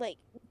lake. Like,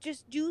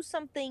 just do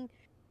something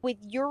with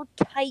your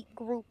tight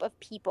group of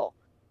people.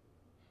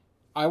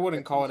 I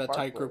wouldn't call it a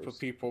Sparklers. tight group of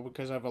people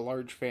because I have a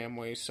large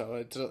family, so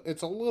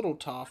it's a little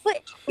tough.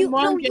 But you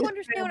Humongous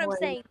understand what I'm family.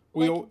 saying.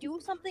 We Like, all- do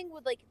something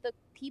with like the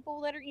people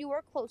that you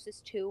are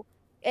closest to,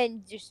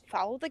 and just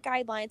follow the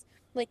guidelines.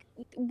 Like,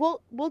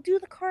 we'll do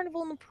the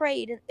carnival and the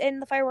parade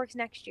and the fireworks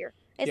next year.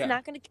 It's Yeah.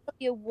 not going to kill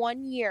you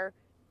 1 year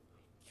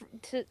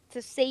to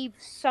save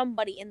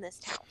somebody in this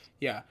town.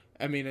 Yeah,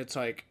 I mean, it's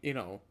like,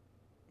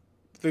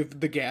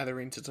 the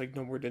gatherings, it's like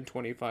no more than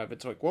 25.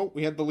 It's like, well,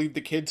 we had to leave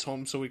the kids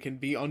home so we can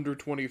be under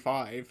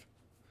 25.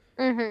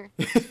 Mm-hmm.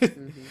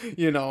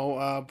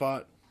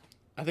 But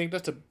I think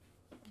that's a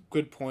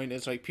good point.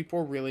 Is like people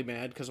are really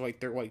mad because like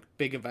they're like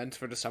big events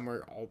for the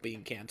summer all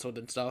being canceled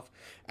and stuff,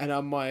 and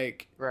I'm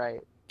like, Right.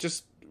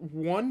 just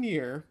 1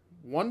 year,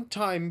 one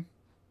time,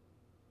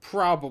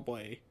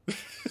 probably,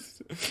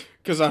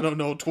 because I don't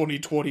know,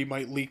 2020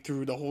 might leak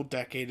through the whole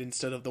decade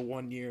instead of the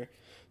 1 year.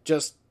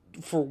 Just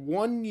for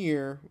 1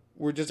 year,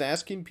 we're just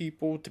asking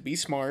people to be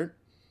smart.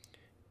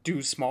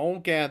 Do small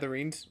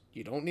gatherings.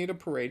 You don't need a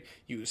parade.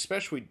 You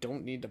especially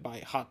don't need to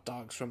buy hot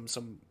dogs from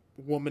some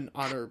woman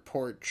on her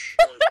porch.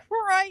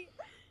 Right.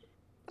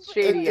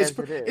 Shady It's, as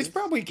it is. it's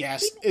probably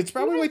gas. It's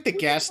probably like the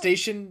gas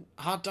station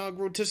hot dog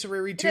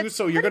rotisserie too. That's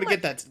So you're gonna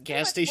pretty get that gas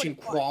much what station it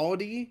was.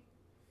 quality.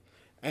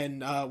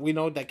 And we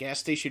know that gas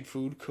station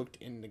food cooked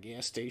in the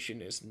gas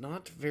station is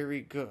not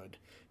very good.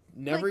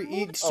 Never Like,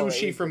 eat Oh,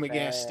 sushi it's from a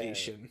gas bad.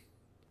 station.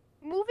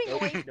 Moving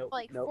Nope, away from nope,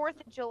 like nope.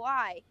 4th of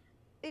July,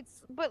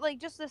 but like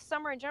just this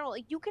summer in general,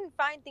 like you can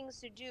find things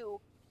to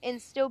do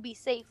and still be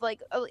safe.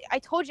 Like I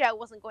told you I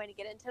wasn't going to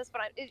get into this,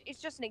 but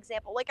it's just an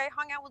example. Like I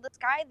hung out with this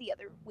guy the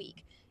other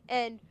week,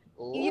 and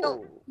you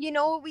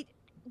know what we,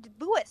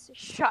 Lewis,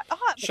 shut up.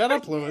 Shut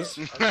up, Lewis.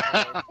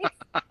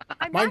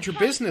 I'm Mind not your trying to,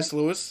 business,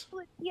 Lewis.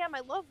 like, yeah, my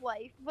love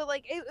life, but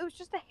like it was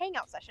just a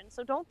hangout session,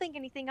 so don't think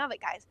anything of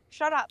it, guys.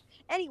 Shut up.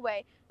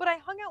 Anyway, but I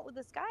hung out with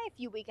this guy a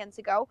few weekends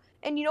ago,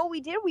 and you know what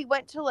we did? We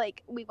went to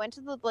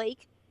the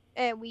lake,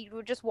 and we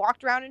just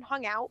walked around and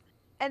hung out,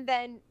 and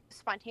then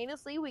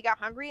spontaneously we got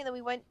hungry, and then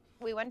we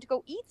went to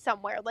go eat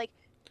somewhere, like,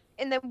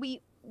 and then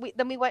we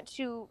went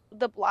to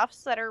the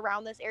bluffs that are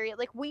around this area.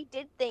 Like, we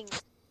did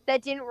things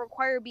that didn't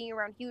require being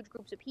around huge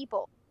groups of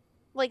people.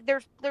 Like,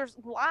 there's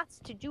lots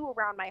to do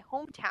around my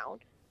hometown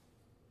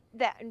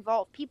that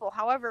involve people.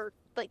 However,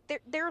 like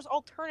there's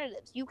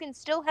alternatives. You can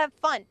still have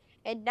fun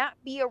and not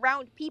be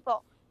around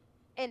people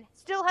and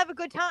still have a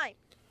good time.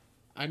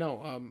 I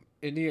know.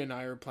 India and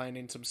I are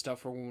planning some stuff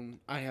for when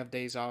I have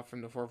days off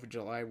from the 4th of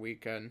July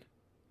weekend.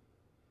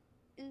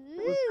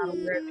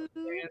 Ooh.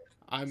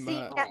 I'm.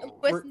 See,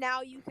 we're-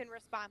 now you can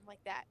respond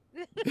like that.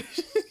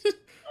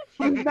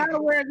 I'm not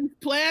aware of these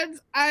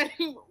plans.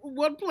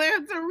 What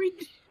plans are we?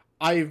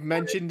 I've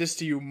mentioned this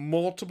to you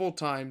multiple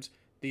times.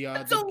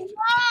 It's a lie.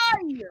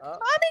 Mom and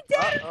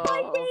Dad are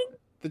fighting.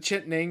 The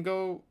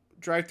Chittenango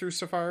drive-through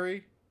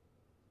safari.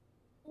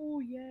 Oh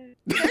yeah.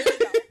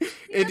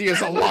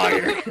 India's a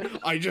liar.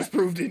 I just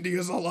proved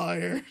India's a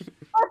liar.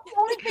 That's the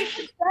only thing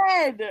you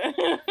said.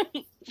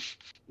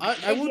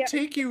 I will India,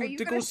 take Are you you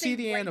to gonna go see say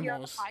the right here on the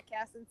animals.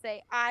 podcast and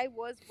say I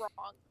was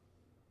wrong?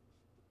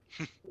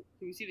 Can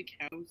we see the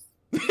cows?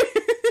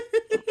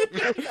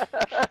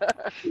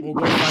 We'll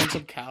go find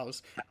some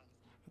cows.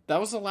 That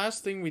was the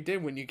last thing we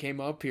did when you came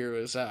up here.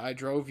 Was I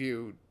drove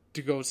you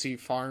to go see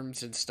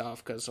farms and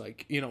stuff because,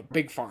 like,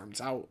 big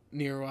farms out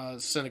near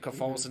Seneca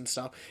Falls and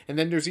stuff. And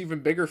then there's even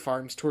bigger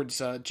farms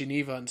towards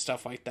Geneva and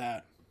stuff like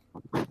that.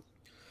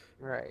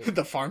 Right.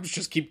 The farms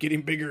just keep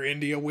getting bigger,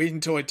 India. Wait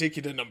until I take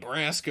you to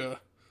Nebraska.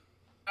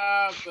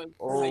 But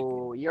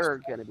Oh, you're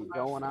gonna be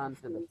going on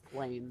to the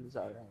plains,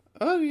 all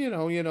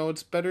right.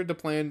 It's better to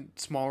plan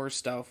smaller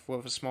stuff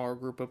with a smaller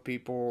group of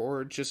people,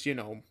 or just,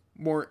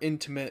 more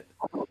intimate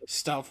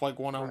stuff like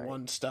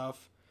one-on-one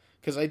stuff.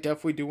 Because I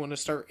definitely do want to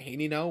start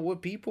hanging out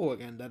with people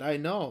again that I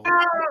know.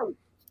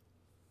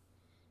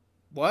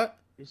 What?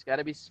 You just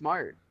gotta be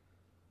smart.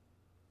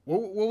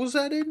 What was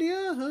that,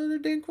 India? I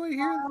didn't quite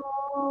hear.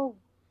 Oh.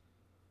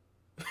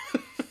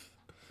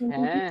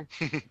 Eh?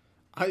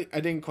 I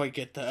didn't quite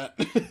get that.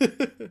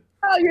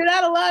 Oh, you're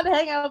not allowed to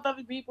hang out with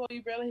other people.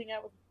 You barely hang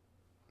out with.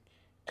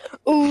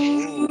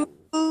 Ooh.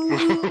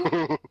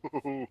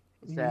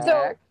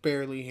 Zach?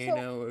 Barely hang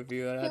out with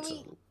you. That's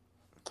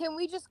Can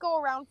we just go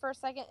around for a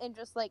second and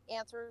just like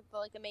answer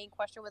the main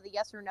question with a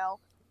yes or no?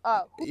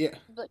 Yeah.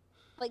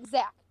 Like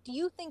Zach, do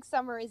you think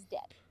summer is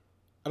dead?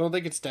 I don't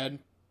think it's dead,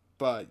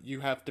 but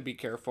you have to be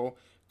careful,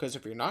 because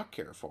if you're not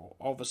careful,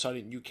 all of a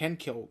sudden you can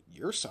kill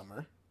your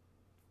summer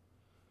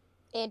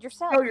And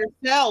yourself. Kill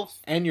yourself.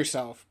 and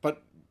yourself,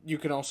 but you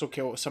can also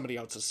kill somebody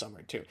else's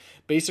summer too.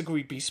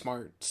 Basically, be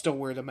smart. Still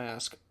wear the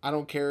mask. I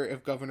don't care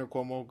if Governor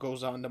Cuomo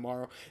goes on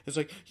tomorrow. It's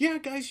like, yeah,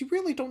 guys, you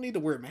really don't need to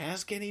wear a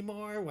mask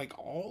anymore, like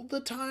all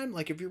the time.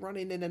 Like if you're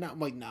running in and out, I'm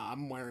like, nah,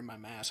 I'm wearing my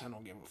mask. I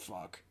don't give a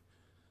fuck.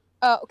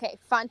 Okay,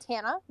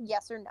 Fontana,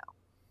 yes or no?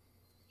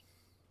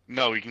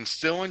 No, you can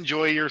still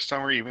enjoy your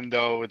summer even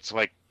though it's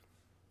like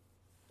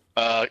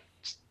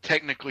it's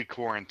technically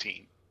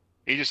quarantine.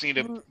 You just need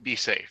to be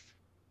safe.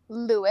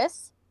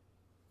 Lewis?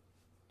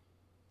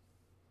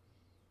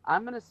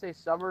 I'm gonna say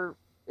summer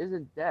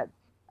isn't dead.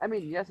 I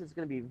mean, yes, it's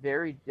gonna be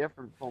very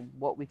different from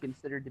what we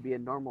consider to be a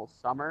normal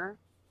summer,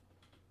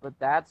 but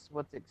that's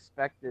what's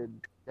expected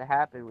to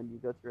happen when you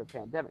go through a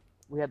pandemic.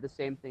 We had the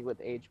same thing with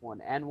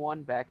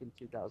H1N1 back in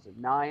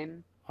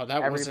 2009. Oh,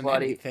 that wasn't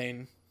Everybody-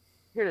 anything.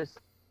 Here it is.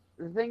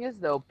 The thing is,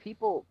 though,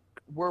 people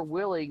were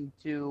willing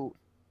to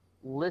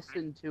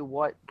listen to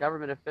what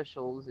government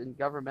officials and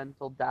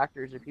governmental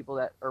doctors or people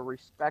that are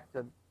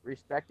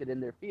respected in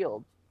their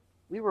field.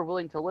 We were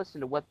willing to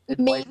listen to what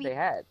advice Maybe- they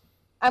had.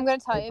 I'm gonna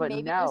tell you, But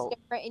maybe now- it was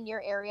different in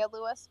your area,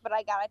 Lewis, but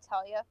I gotta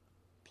tell you,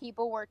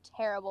 people were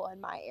terrible in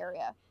my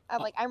area.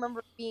 I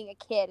remember being a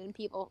kid and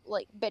people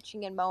like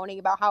bitching and moaning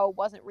about how it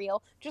wasn't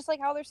real, just like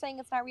how they're saying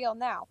it's not real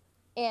now.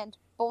 And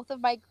both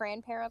of my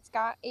grandparents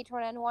got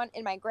H1N1,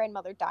 and my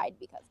grandmother died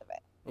because of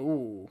it.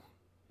 Ooh.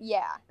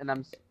 Yeah. And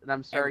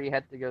I'm sorry you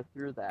had to go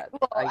through that.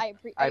 Well, I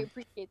I-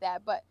 appreciate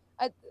that, but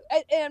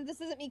and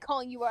this isn't me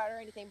calling you out or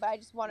anything, but I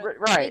just want to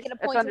Right, make it a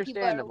it's point for people that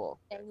are understandable.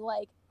 listening,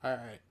 like All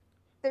right.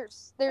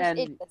 there's And-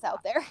 idiots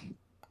out there.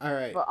 All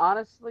right. But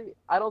honestly,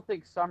 I don't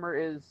think summer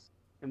is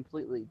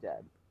completely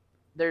dead.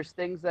 There's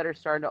things that are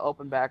starting to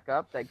open back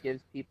up that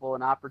gives people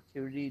an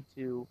opportunity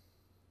to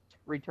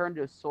return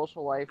to a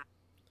social life,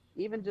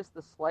 even just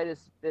the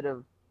slightest bit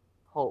of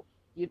hope.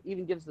 It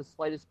even gives the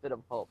slightest bit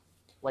of hope.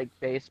 Like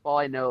baseball,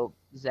 I know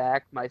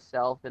Zach,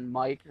 myself, and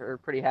Mike are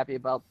pretty happy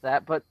about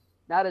that, but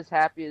not as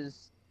happy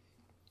as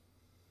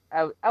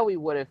how we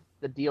would if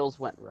the deals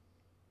went right.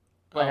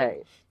 But Oh,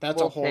 hey, that's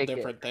we'll a whole take it.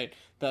 different thing.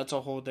 That's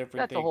a whole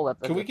different That's a thing. whole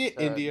Can we get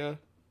episode.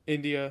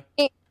 India?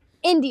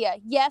 India,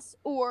 yes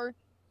or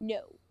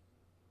no?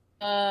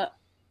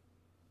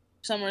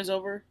 Summer is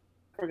over.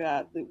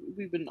 Forgot that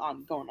we've been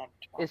going on.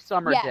 is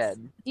summer Yes.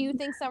 dead? Do you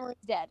think summer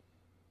is dead?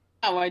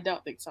 No, I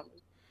don't think summer.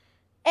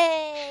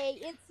 Hey,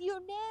 it's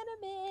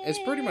unanimous. It's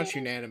pretty much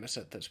unanimous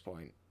at this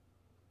point.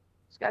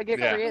 Just gotta get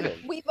Yeah.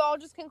 creative. We've all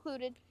just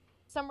concluded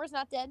summer's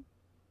not dead,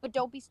 but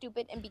don't be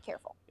stupid and be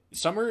careful.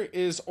 Summer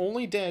is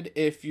only dead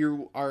if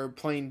you are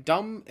playing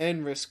dumb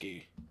and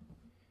risky.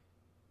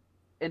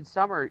 In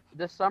summer,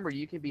 this summer,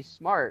 you can be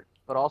smart,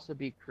 but also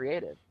be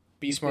creative.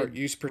 Be You smart. could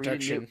Use Read a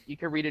protection. you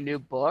could read a new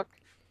book.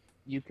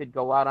 You could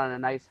go out on a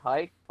nice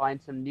hike,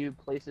 find some new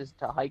places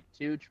to hike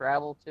to,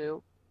 travel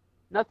to.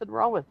 Nothing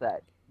wrong with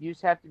that. You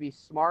just have to be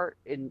smart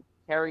in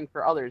caring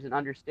for others and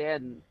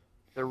understand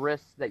the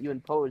risks that you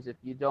impose if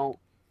you don't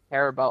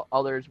care about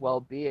others'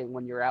 well-being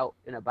when you're out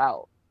and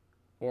about.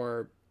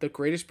 Or the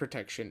greatest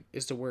protection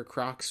is to wear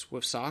Crocs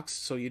with socks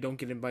so you don't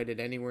get invited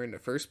anywhere in the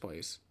first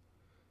place.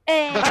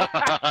 And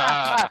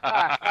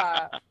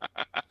I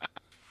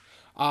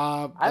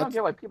don't That's-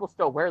 get why people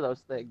still wear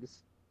those things.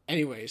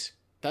 Anyways,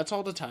 that's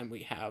all the time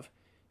we have.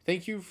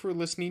 Thank you for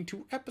listening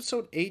to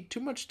episode 8, Too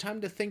Much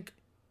Time to Think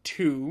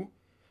 2.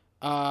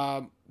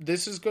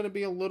 This is going to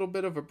be a little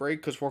bit of a break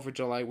because 4th of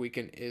July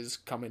weekend is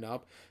coming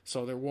up,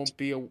 so there won't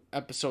be an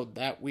episode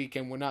that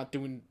weekend. We're not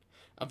doing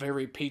a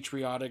very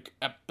patriotic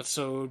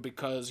episode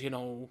because,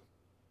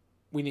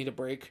 we need a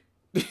break.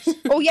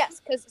 oh yes,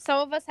 because some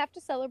of us have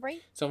to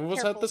celebrate, Some of us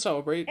have Careful. to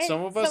celebrate. and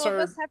Some of us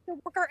have to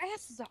work our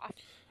asses off.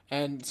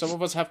 and some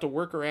of us have to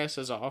work our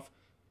asses off,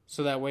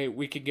 so that way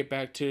we can get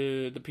back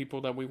to the people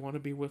that we want to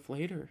be with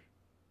later.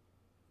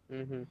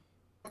 Mm-hmm.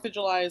 4th of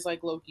July is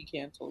like low-key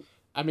canceled.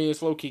 I mean,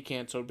 it's low-key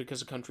canceled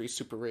because the country's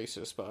super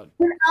racist, but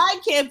I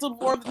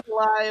canceled 4th of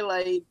July,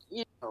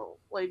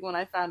 like when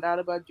I found out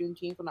about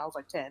Juneteenth when I was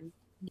like 10.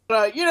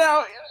 But,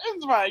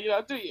 it's fine,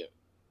 do you?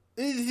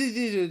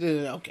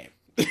 okay.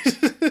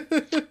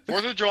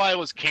 4th of July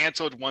was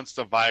canceled once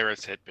the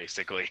virus hit,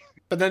 basically.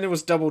 But then it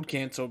was doubled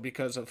canceled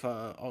because of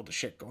all the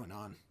shit going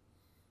on.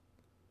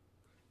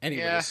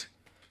 Anyways.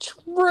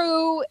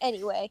 True.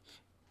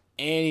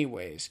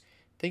 Anyways,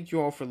 Thank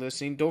you all for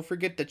listening. Don't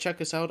forget to check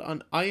us out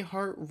on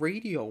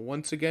iHeartRadio.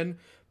 Once again,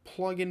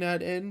 plugging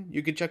that in.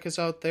 You can check us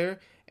out there.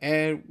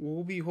 And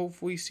we'll be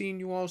hopefully seeing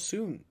you all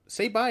soon.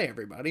 Say bye,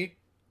 everybody.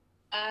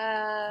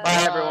 Bye,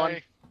 everyone.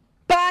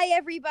 bye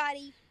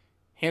everybody.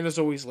 Hannah's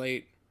always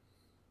late.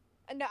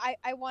 No,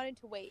 I wanted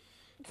to wait.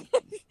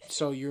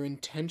 So you're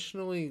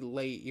intentionally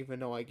late even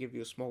though I give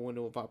you a small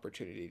window of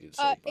opportunity to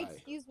say bye.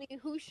 Excuse me,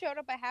 who showed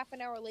up a half an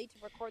hour late to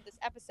record this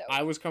episode?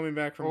 I was coming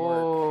back from work.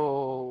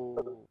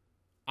 Oh.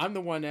 I'm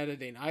the one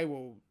editing. I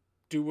will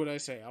do what I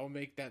say. I'll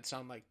make that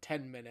sound like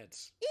 10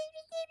 minutes.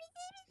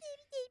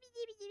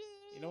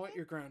 You know what?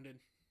 You're grounded.